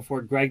our show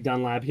before, Greg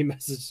Dunlap. He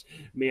messaged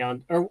me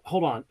on, or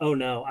hold on. Oh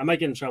no, I might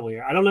get in trouble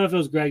here. I don't know if it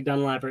was Greg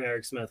Dunlap or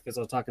Eric Smith because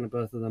I was talking to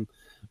both of them.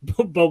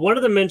 But one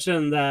of them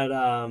mentioned that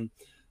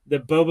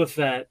that Boba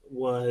Fett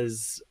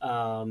was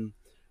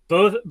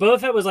Boba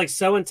Fett was like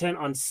so intent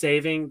on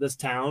saving this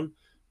town,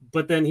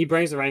 but then he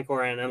brings the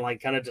Rancor in and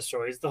like kind of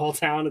destroys the whole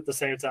town at the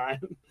same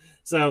time.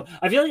 So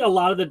I feel like a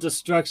lot of the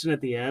destruction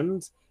at the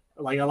end,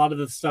 like a lot of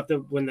the stuff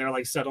that when they're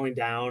like settling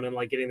down and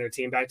like getting their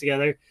team back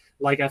together,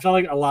 like I felt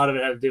like a lot of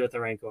it had to do with the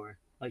Rancor.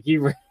 Like he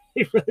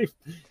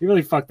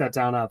really fucked that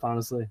town up,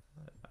 honestly.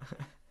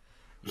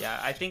 Yeah,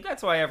 I think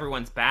that's why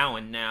everyone's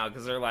bowing now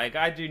because they're like,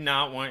 I do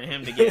not want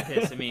him to get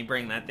pissed at me,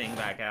 bring that thing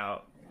back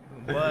out.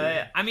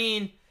 But I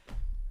mean,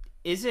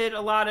 is it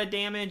a lot of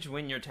damage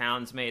when your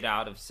town's made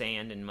out of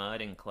sand and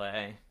mud and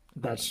clay?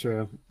 That's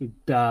true.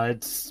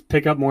 It's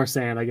pick up more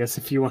sand, I guess,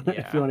 if you want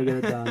if you want to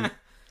get it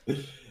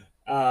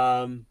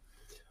done.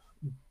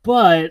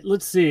 But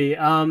let's see.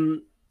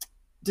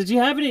 Did you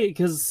have any?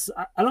 Because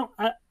I don't.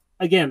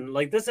 Again,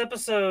 like this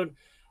episode,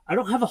 I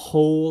don't have a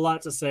whole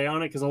lot to say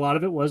on it because a lot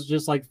of it was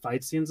just like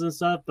fight scenes and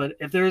stuff. But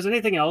if there was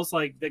anything else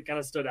like that kind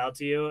of stood out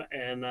to you,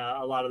 and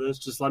a lot of this,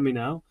 just let me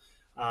know.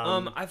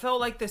 I felt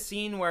like the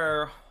scene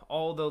where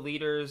all the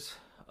leaders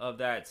of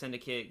that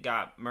syndicate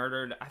got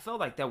murdered. I felt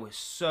like that was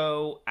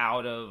so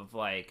out of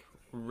like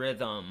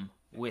rhythm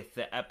with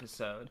the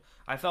episode.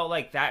 I felt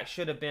like that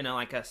should have been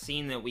like a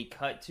scene that we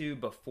cut to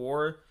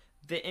before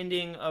the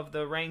ending of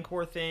the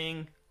Rancor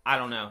thing. I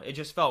don't know. It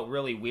just felt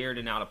really weird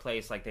and out of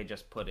place, like they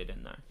just put it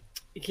in there.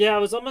 Yeah,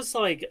 it was almost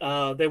like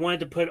they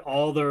wanted to put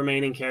all the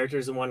remaining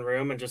characters in one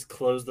room and just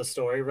close the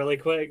story really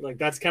quick. Like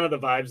that's kind of the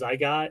vibes I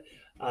got.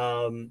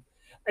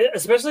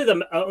 Especially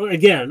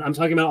again, I'm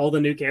talking about all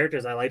the new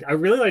characters I liked. I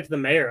really liked the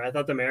mayor. I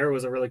thought the mayor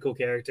was a really cool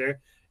character,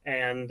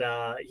 and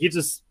he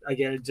just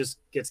again just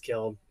gets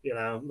killed. You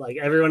know, like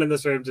everyone in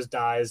this room just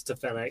dies to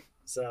Fennec.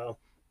 So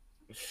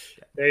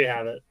there you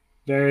have it.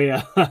 Very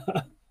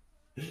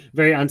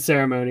very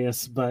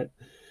unceremonious, but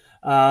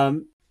I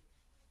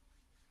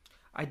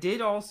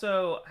did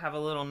also have a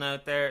little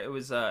note there. It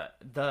was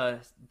the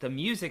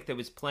music that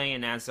was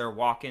playing as they're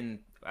walking,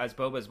 as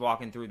Boba's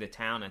walking through the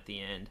town at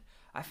the end.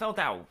 I felt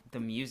that the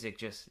music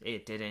just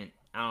it didn't.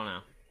 I don't know.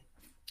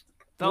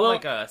 Felt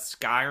like a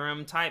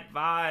Skyrim type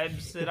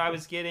vibes that I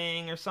was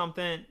getting or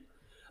something.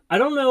 I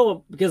don't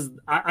know because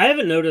I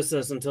haven't noticed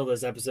this until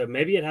this episode.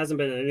 Maybe it hasn't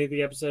been in any of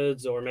the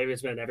episodes, or maybe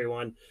it's been in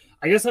everyone.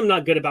 I guess I'm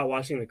not good about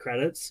watching the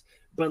credits,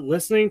 but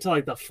listening to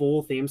like the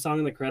full theme song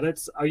in the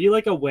credits, are you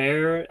like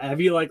aware? Have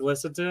you like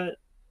listened to it?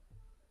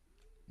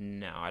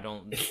 No, I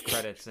don't.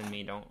 Credits and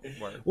me don't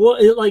work.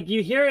 Well, like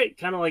you hear it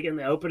kind of like in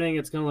the opening.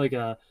 It's kind of like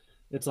a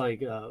It's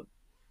like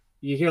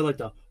you hear like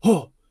the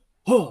huh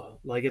huh,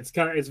 like it's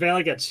very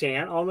like a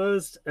chant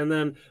almost, and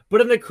then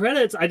but in the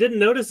credits, I didn't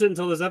notice it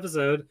until this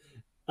episode.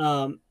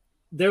 Um,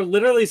 they're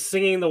literally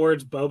singing the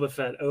words Boba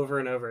Fett over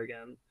and over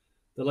again.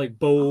 They're like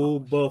Oh,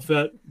 Boba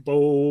Fett,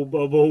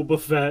 Boba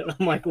Fett.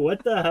 I'm like,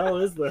 what the hell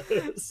is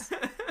this?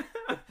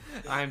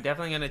 I'm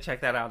definitely gonna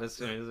check that out as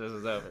soon as this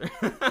is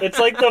It's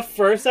like the over.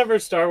 first ever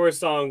Star Wars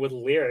song with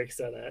lyrics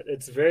in it.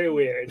 It's very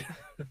weird.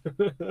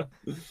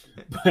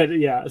 But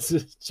yeah, so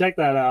check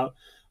that out.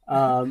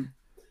 Um,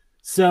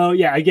 so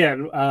yeah,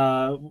 again,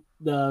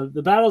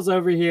 the battle's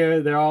over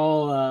here. They're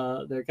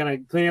all they're kind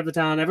of cleaning up the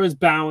town. Everyone's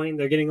bowing.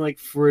 They're getting like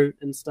fruit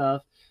and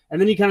stuff. And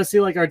then you kind of see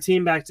like our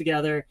team back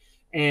together,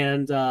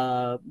 and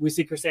we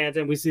see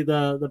Chrysanthemum. We see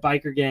the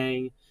biker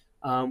gang.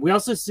 We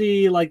also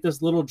see like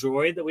this little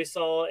droid that we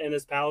saw in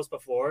his palace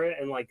before,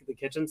 in like the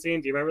kitchen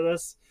scene. Do you remember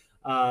this?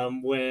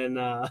 When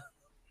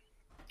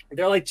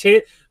they're like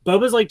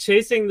Boba's like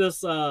chasing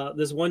this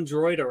one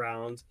droid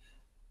around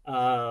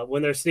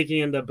when they're sneaking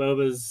into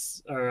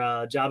Boba's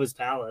or Jabba's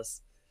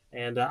palace,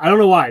 and I don't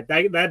know why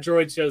that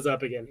droid shows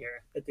up again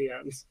here at the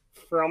end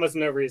for almost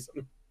no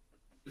reason.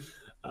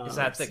 Is Um,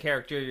 that the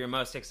character you're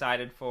most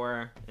excited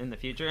for in the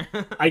future?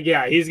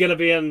 yeah, he's gonna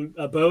be in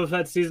Boba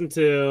Fett season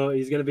 2.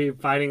 He's gonna be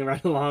fighting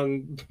right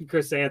along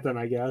Chrysanthemum,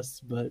 I guess.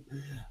 But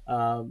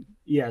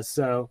yeah,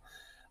 so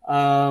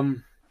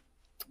um,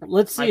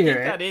 let's I see think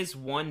here. that is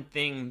one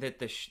thing that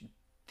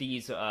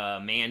these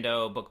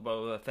Mando, Book of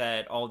Boba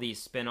Fett, all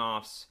these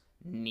spin-offs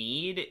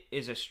need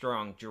is a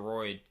strong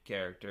droid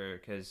character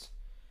because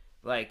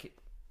like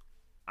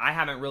I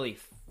haven't really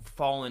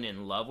fallen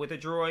in love with a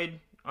droid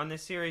on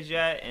this series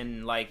yet,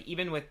 and like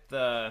even with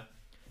the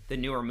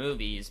newer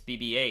movies,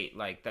 BB-8,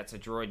 like that's a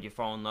droid you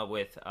fall in love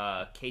with.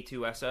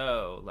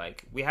 K2SO,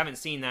 like we haven't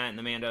seen that in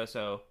the Mando,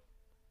 so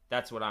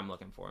that's what I'm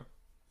looking for.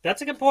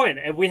 That's a good point.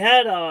 And we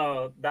had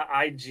the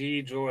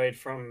IG droid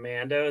from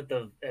Mando at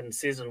the in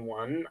season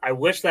 1. I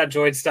wish that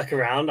droid stuck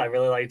around. I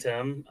really liked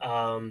him.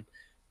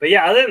 But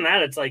yeah, other than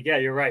that, it's like, yeah,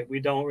 you're right. We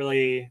don't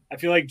really. I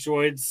feel like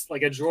droids,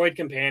 like a droid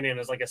companion,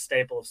 is like a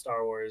staple of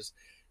Star Wars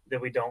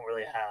that we don't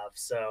really have.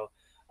 So,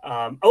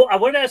 oh, I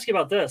wanted to ask you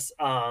about this.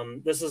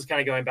 This is kind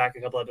of going back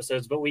a couple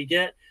episodes, but we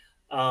get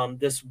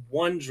this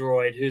one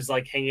droid who's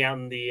like hanging out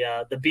in the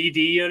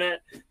BD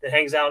unit that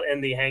hangs out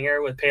in the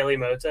hangar with Paley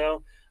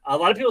Moto. A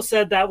lot of people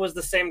said that was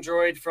the same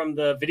droid from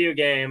the video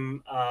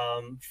game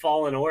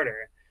Fallen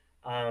Order.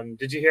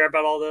 Did you hear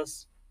about all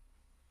this?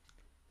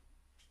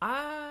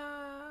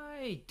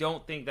 I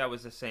don't think that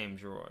was the same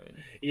droid.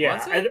 Yeah.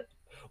 Was it?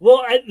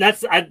 Well,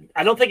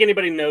 I don't think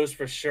anybody knows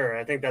for sure.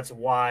 I think that's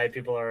why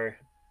people are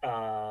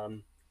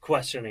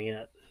questioning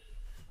it.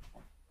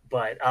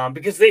 But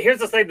because here's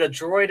the thing, the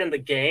droid in the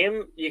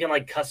game, you can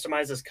like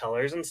customize his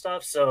colors and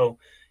stuff, so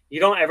you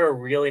don't ever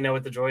really know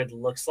what the droid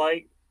looks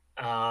like.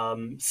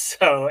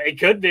 So it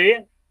could be.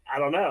 I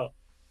don't know.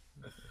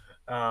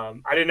 I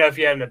didn't know if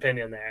you had an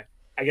opinion there.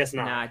 I guess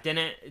not. Nah,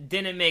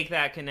 didn't make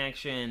that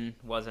connection.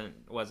 Wasn't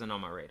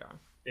on my radar.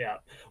 Yeah.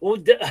 Well,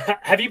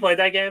 have you played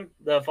that game,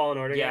 the Fallen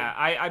Order Yeah,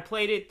 game? I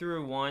played it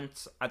through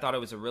once. I thought it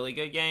was a really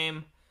good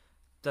game.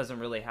 Doesn't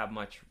really have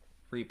much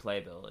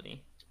replayability.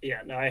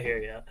 Yeah. No, I hear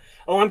you.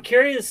 Oh, I'm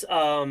curious.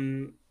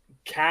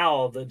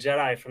 Cal, the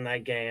Jedi from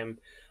that game.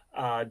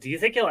 Do you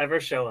think he'll ever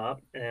show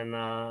up in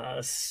a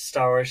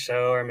Star Wars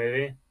show or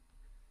movie?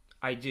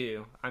 I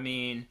do. I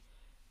mean,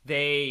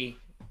 they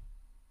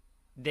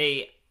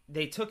they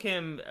took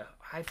him.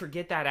 I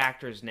forget that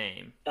actor's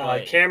name,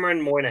 but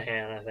Cameron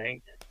Moynihan, I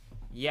think.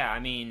 yeah, I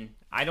mean,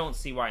 I don't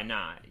see why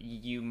not.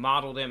 You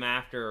modeled him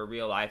after a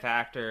real life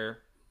actor.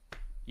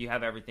 You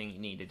have everything you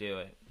need to do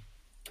it.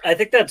 I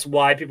think that's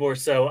why people were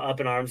so up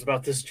in arms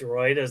about this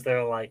droid, is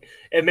they're like,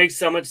 it makes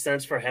so much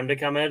sense for him to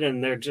come in,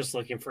 and they're just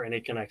looking for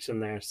any connection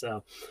there.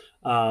 So,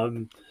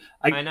 um,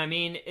 I And I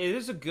mean,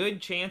 there's a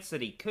good chance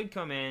that he could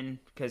come in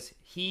because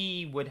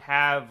he would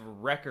have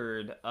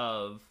record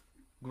of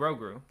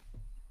Grogu.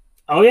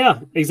 oh yeah,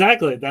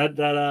 exactly.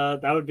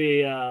 That would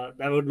be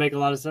that would make a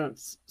lot of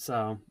sense.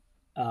 So,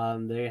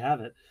 there you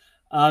have it.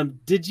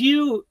 Did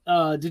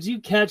you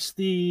catch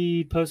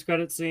the post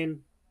credit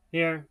scene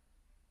here?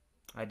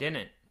 I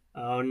didn't.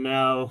 Oh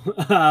no.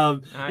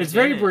 I It's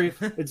very didn't.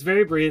 brief. It's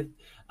very brief.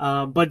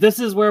 But this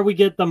is where we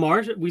get the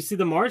marshal. We see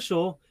the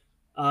marshal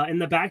in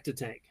the back to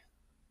tank.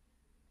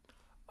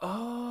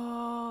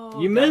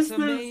 Oh, You that's missed this?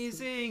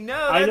 amazing.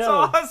 No, I that's know.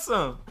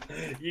 awesome.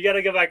 You got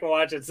to go back and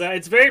watch it. So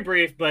it's very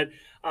brief, but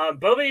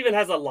Boba even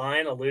has a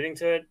line alluding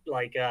to it.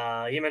 Like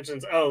he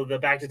mentions, "Oh, the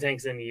back to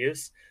tank's in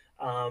use."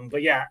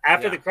 But yeah,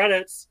 after the Yeah.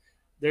 credits,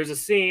 there's a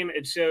scene.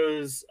 It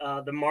shows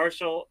the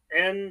marshal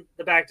and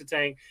the back to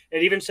tank.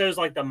 It even shows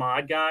like the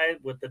mod guy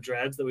with the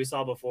dreads that we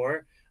saw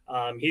before.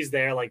 He's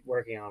there, like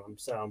working on him.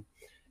 So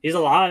he's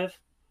alive.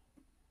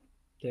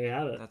 There you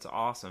have it. That's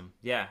awesome.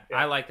 Yeah,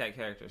 I Yeah, like that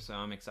character, so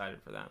I'm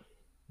excited for that.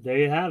 there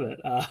you have it.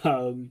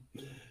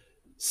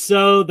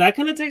 So that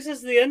kind of takes us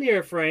to the end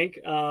here, Frank.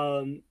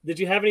 Did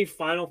you have any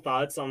final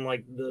thoughts on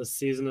like the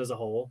season as a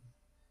whole?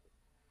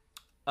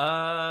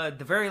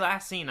 The very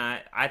last scene,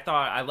 I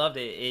thought I loved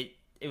it.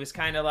 it was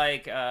kind of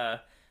like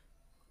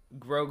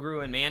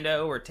Grogu and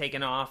Mando were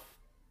taking off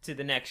to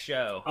the next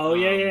show. Oh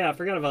yeah, I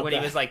forgot about when that.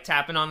 He was like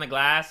tapping on the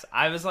glass.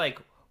 I was like,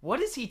 what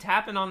is he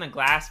tapping on the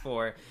glass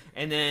for?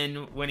 And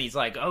then when he's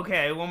like,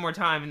 okay, one more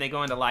time, and they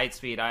go into light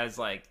speed, I was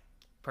like,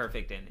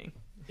 perfect ending.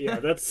 Yeah,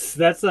 that's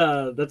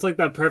like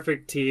that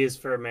perfect tease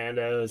for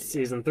Mando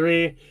season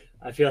 3.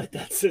 I feel like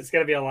it's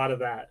gonna be a lot of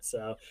that.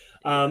 So,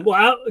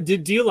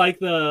 do you like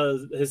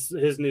his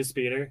new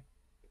speeder?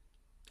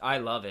 I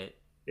love it.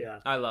 Yeah,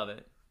 I love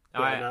it.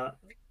 yeah,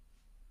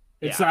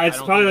 it's I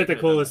probably like the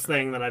coolest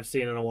thing that I've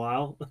seen in a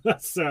while.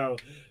 So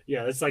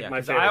yeah, it's like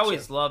my favorite. I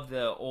always ship. loved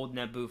the old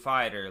Naboo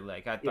fighter.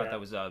 Like I thought that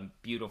was a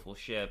beautiful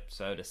ship.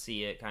 So to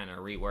see it kind of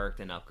reworked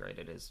and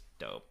upgraded is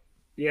dope.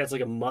 Yeah, it's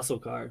like a muscle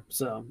car.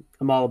 So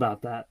I'm all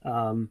about that.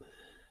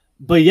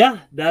 But yeah,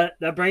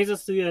 that brings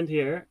us to the end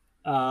here.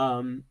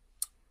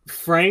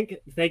 Frank,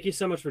 thank you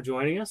so much for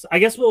joining us. I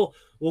guess we'll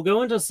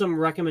go into some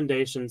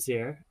recommendations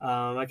here.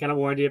 I kind of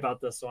warned you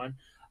about this one.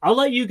 I'll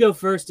let you go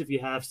first if you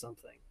have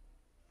something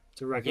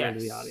to recommend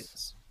to the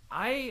audience.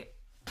 I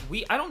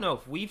don't know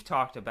if we've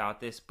talked about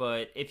this,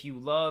 but if you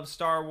love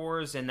Star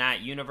Wars and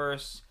that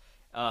universe,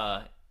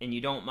 and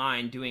you don't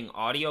mind doing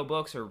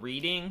audiobooks or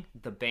reading,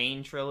 the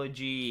Bane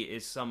trilogy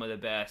is some of the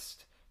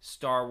best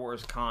Star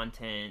Wars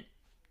content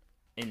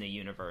in the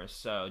universe.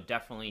 So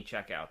definitely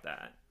check out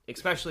that,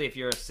 especially if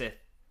you're a Sith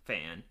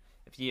fan.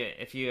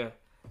 If you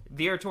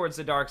veer towards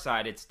the dark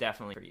side, it's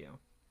definitely for you.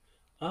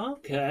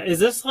 Okay. Is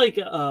this like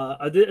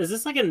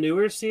a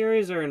newer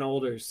series or an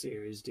older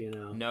series? Do you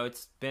know? No,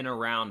 it's been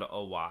around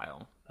a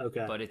while.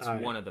 Okay. But it's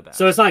one of the best.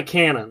 So it's not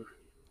canon.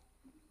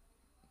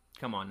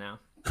 Come on now.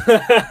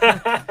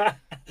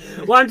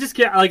 Well, I'm just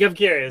I'm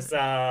curious.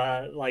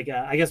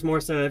 I guess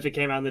more so if it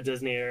came out in the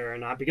Disney era or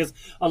not, because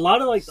a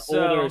lot of like the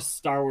older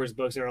Star Wars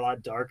books are a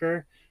lot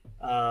darker,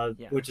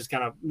 which is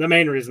kind of the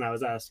main reason I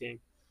was asking.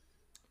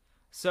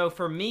 So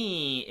for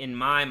me, in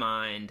my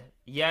mind,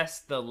 yes,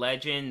 the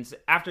Legends,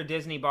 after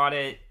Disney bought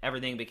it,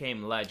 everything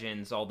became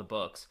Legends, all the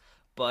books.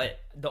 But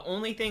the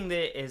only thing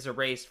that is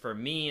erased for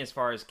me as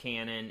far as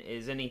canon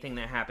is anything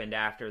that happened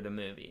after the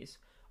movies.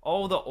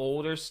 All the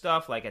older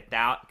stuff,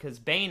 because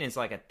Bane is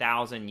like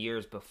 1,000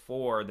 years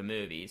before the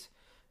movies.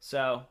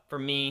 So for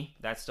me,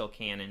 that's still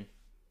canon.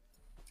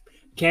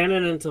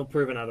 Canon until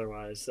proven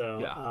otherwise. So,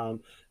 yeah.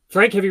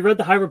 Frank, have you read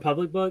the High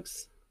Republic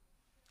books?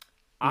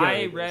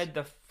 I read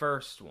the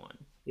first one.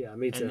 Yeah,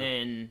 me too. And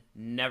then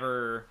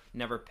never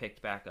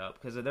picked back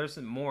up because there's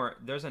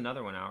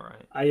another one out,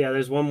 right? Yeah,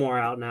 there's one more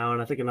out now,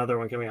 and I think another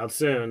one coming out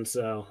soon.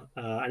 So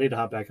I need to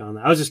hop back on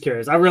that. I was just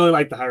curious. I really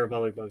like the High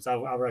Republic books.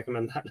 I'll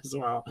recommend that as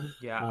well.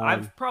 Yeah,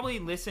 I've probably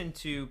listened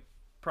to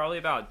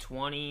about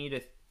 20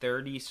 to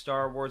 30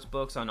 Star Wars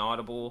books on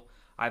Audible.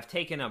 I've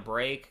taken a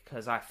break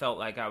because I felt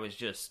like I was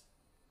just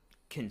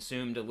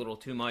consumed a little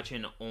too much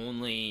in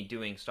only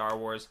doing Star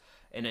Wars.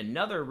 And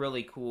another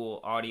really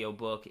cool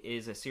audiobook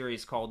is a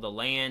series called The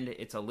Land.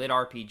 It's a lit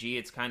RPG.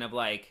 It's kind of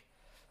like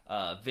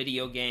a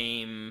video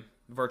game,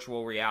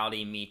 virtual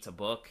reality meets a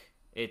book.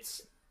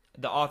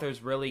 The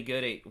author's really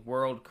good at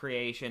world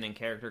creation and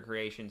character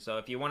creation. So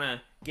if you want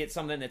to get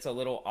something that's a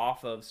little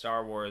off of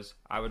Star Wars,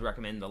 I would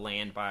recommend The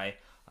Land by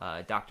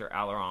Dr.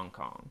 Alarong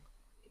Kong.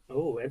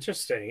 Oh,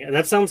 interesting. And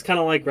that sounds kind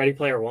of like Ready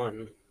Player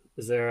One.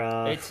 Is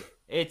there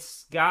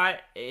It's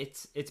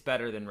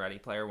better than Ready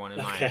Player One in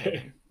my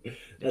opinion.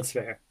 That's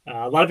fair.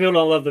 A lot of people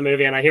don't love the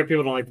movie, and I hear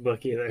people don't like the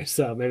book either.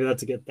 So maybe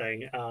that's a good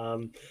thing.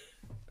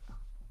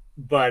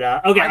 But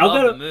okay, I'll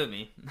go to the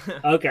movie.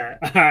 Okay,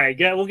 all right,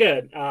 good. Well,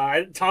 good.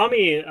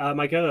 Tommy,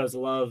 my co-host,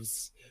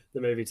 loves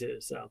the movie too.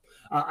 So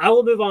I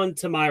will move on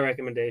to my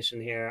recommendation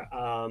here.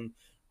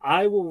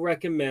 I will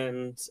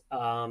recommend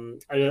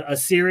a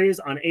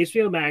series on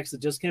HBO Max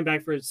that just came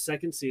back for its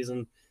second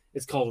season.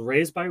 It's called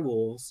Raised by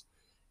Wolves.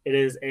 It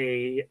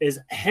is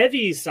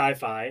heavy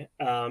sci-fi.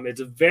 It's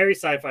a very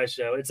sci-fi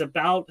show. It's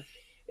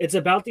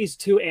about these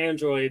two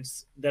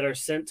androids that are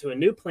sent to a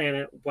new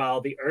planet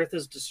while the Earth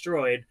is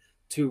destroyed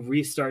to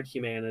restart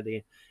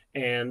humanity.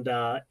 And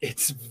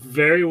it's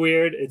very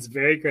weird. It's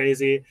very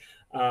crazy.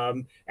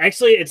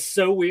 Actually, it's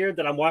so weird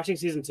that I'm watching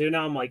season 2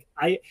 now. I'm like,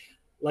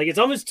 it's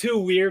almost too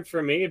weird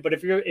for me. But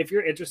if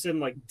you're interested in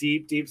like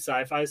deep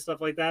sci-fi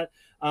stuff like that,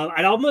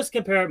 I'd almost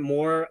compare it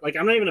more. Like,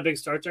 I'm not even a big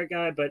Star Trek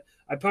guy, but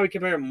I'd probably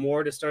compare it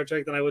more to Star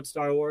Trek than I would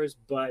Star Wars.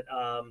 But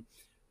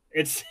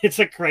it's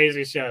a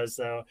crazy show.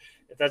 So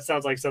if that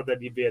sounds like something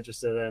you'd be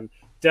interested in,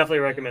 definitely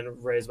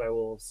recommend Raised by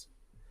Wolves.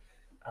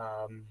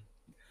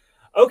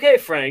 Okay,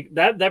 Frank,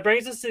 that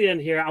brings us to the end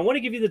here. I want to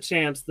give you the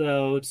chance,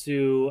 though,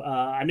 to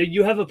I know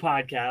you have a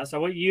podcast. I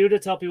want you to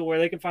tell people where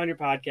they can find your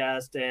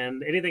podcast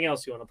and anything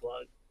else you want to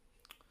plug.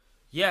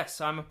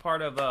 Yes, I'm a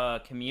part of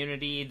a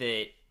community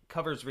that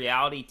covers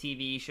reality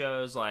TV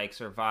shows like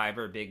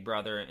Survivor, Big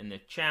Brother, and The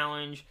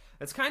Challenge.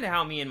 That's kind of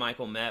how me and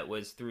Michael met,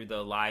 was through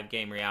the live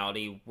game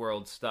reality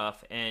world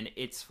stuff, and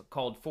it's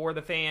called For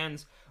the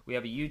Fans. We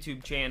have a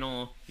YouTube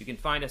channel. You can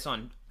find us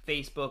on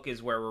Facebook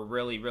is where we're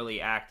really,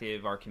 really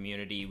active, our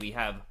community. We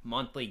have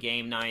monthly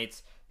game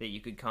nights that you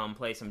could come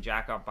play some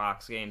Jack-Up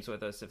box games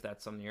with us if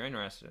that's something you're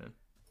interested in.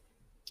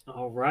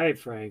 All right,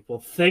 Frank. Well,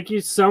 thank you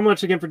so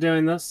much again for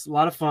doing this. A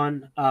lot of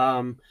fun.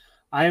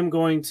 I am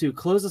going to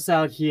close this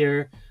out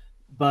here,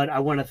 but I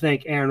want to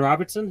thank Aaron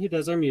Robertson, who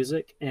does our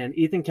music, and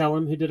Ethan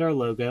Kellum, who did our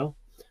logo.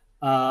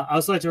 I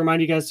also like to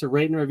remind you guys to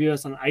rate and review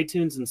us on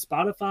iTunes and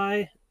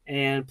Spotify.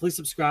 And please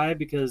subscribe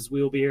because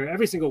we will be here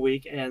every single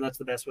week, and that's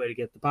the best way to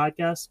get the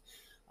podcast.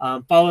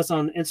 Follow us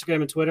on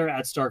Instagram and Twitter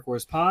at Star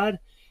Wars Pod.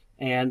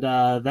 And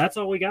that's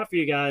all we got for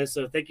you guys.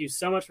 So thank you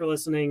so much for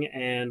listening,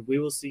 and we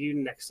will see you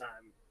next time.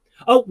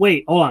 Oh,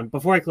 wait, hold on.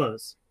 Before I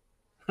close,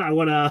 I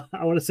wanna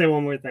say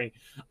one more thing.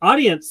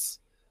 Audience,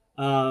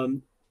 I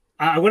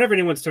whenever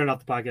anyone's turned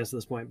off the podcast at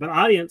this point, but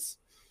audience,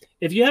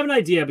 if you have an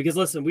idea, because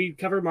listen, we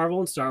cover Marvel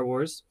and Star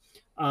Wars,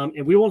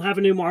 and we won't have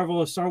a new Marvel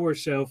or Star Wars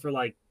show for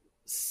like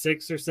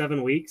 6 or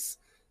 7 weeks.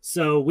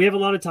 So we have a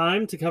lot of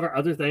time to cover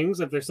other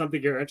things. If there's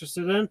something you're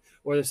interested in,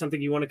 or there's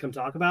something you want to come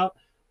talk about,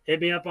 hit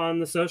me up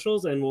on the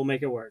socials and we'll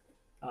make it work.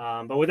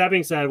 But with that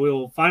being said, we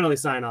will finally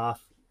sign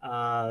off.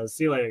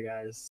 See you later, guys.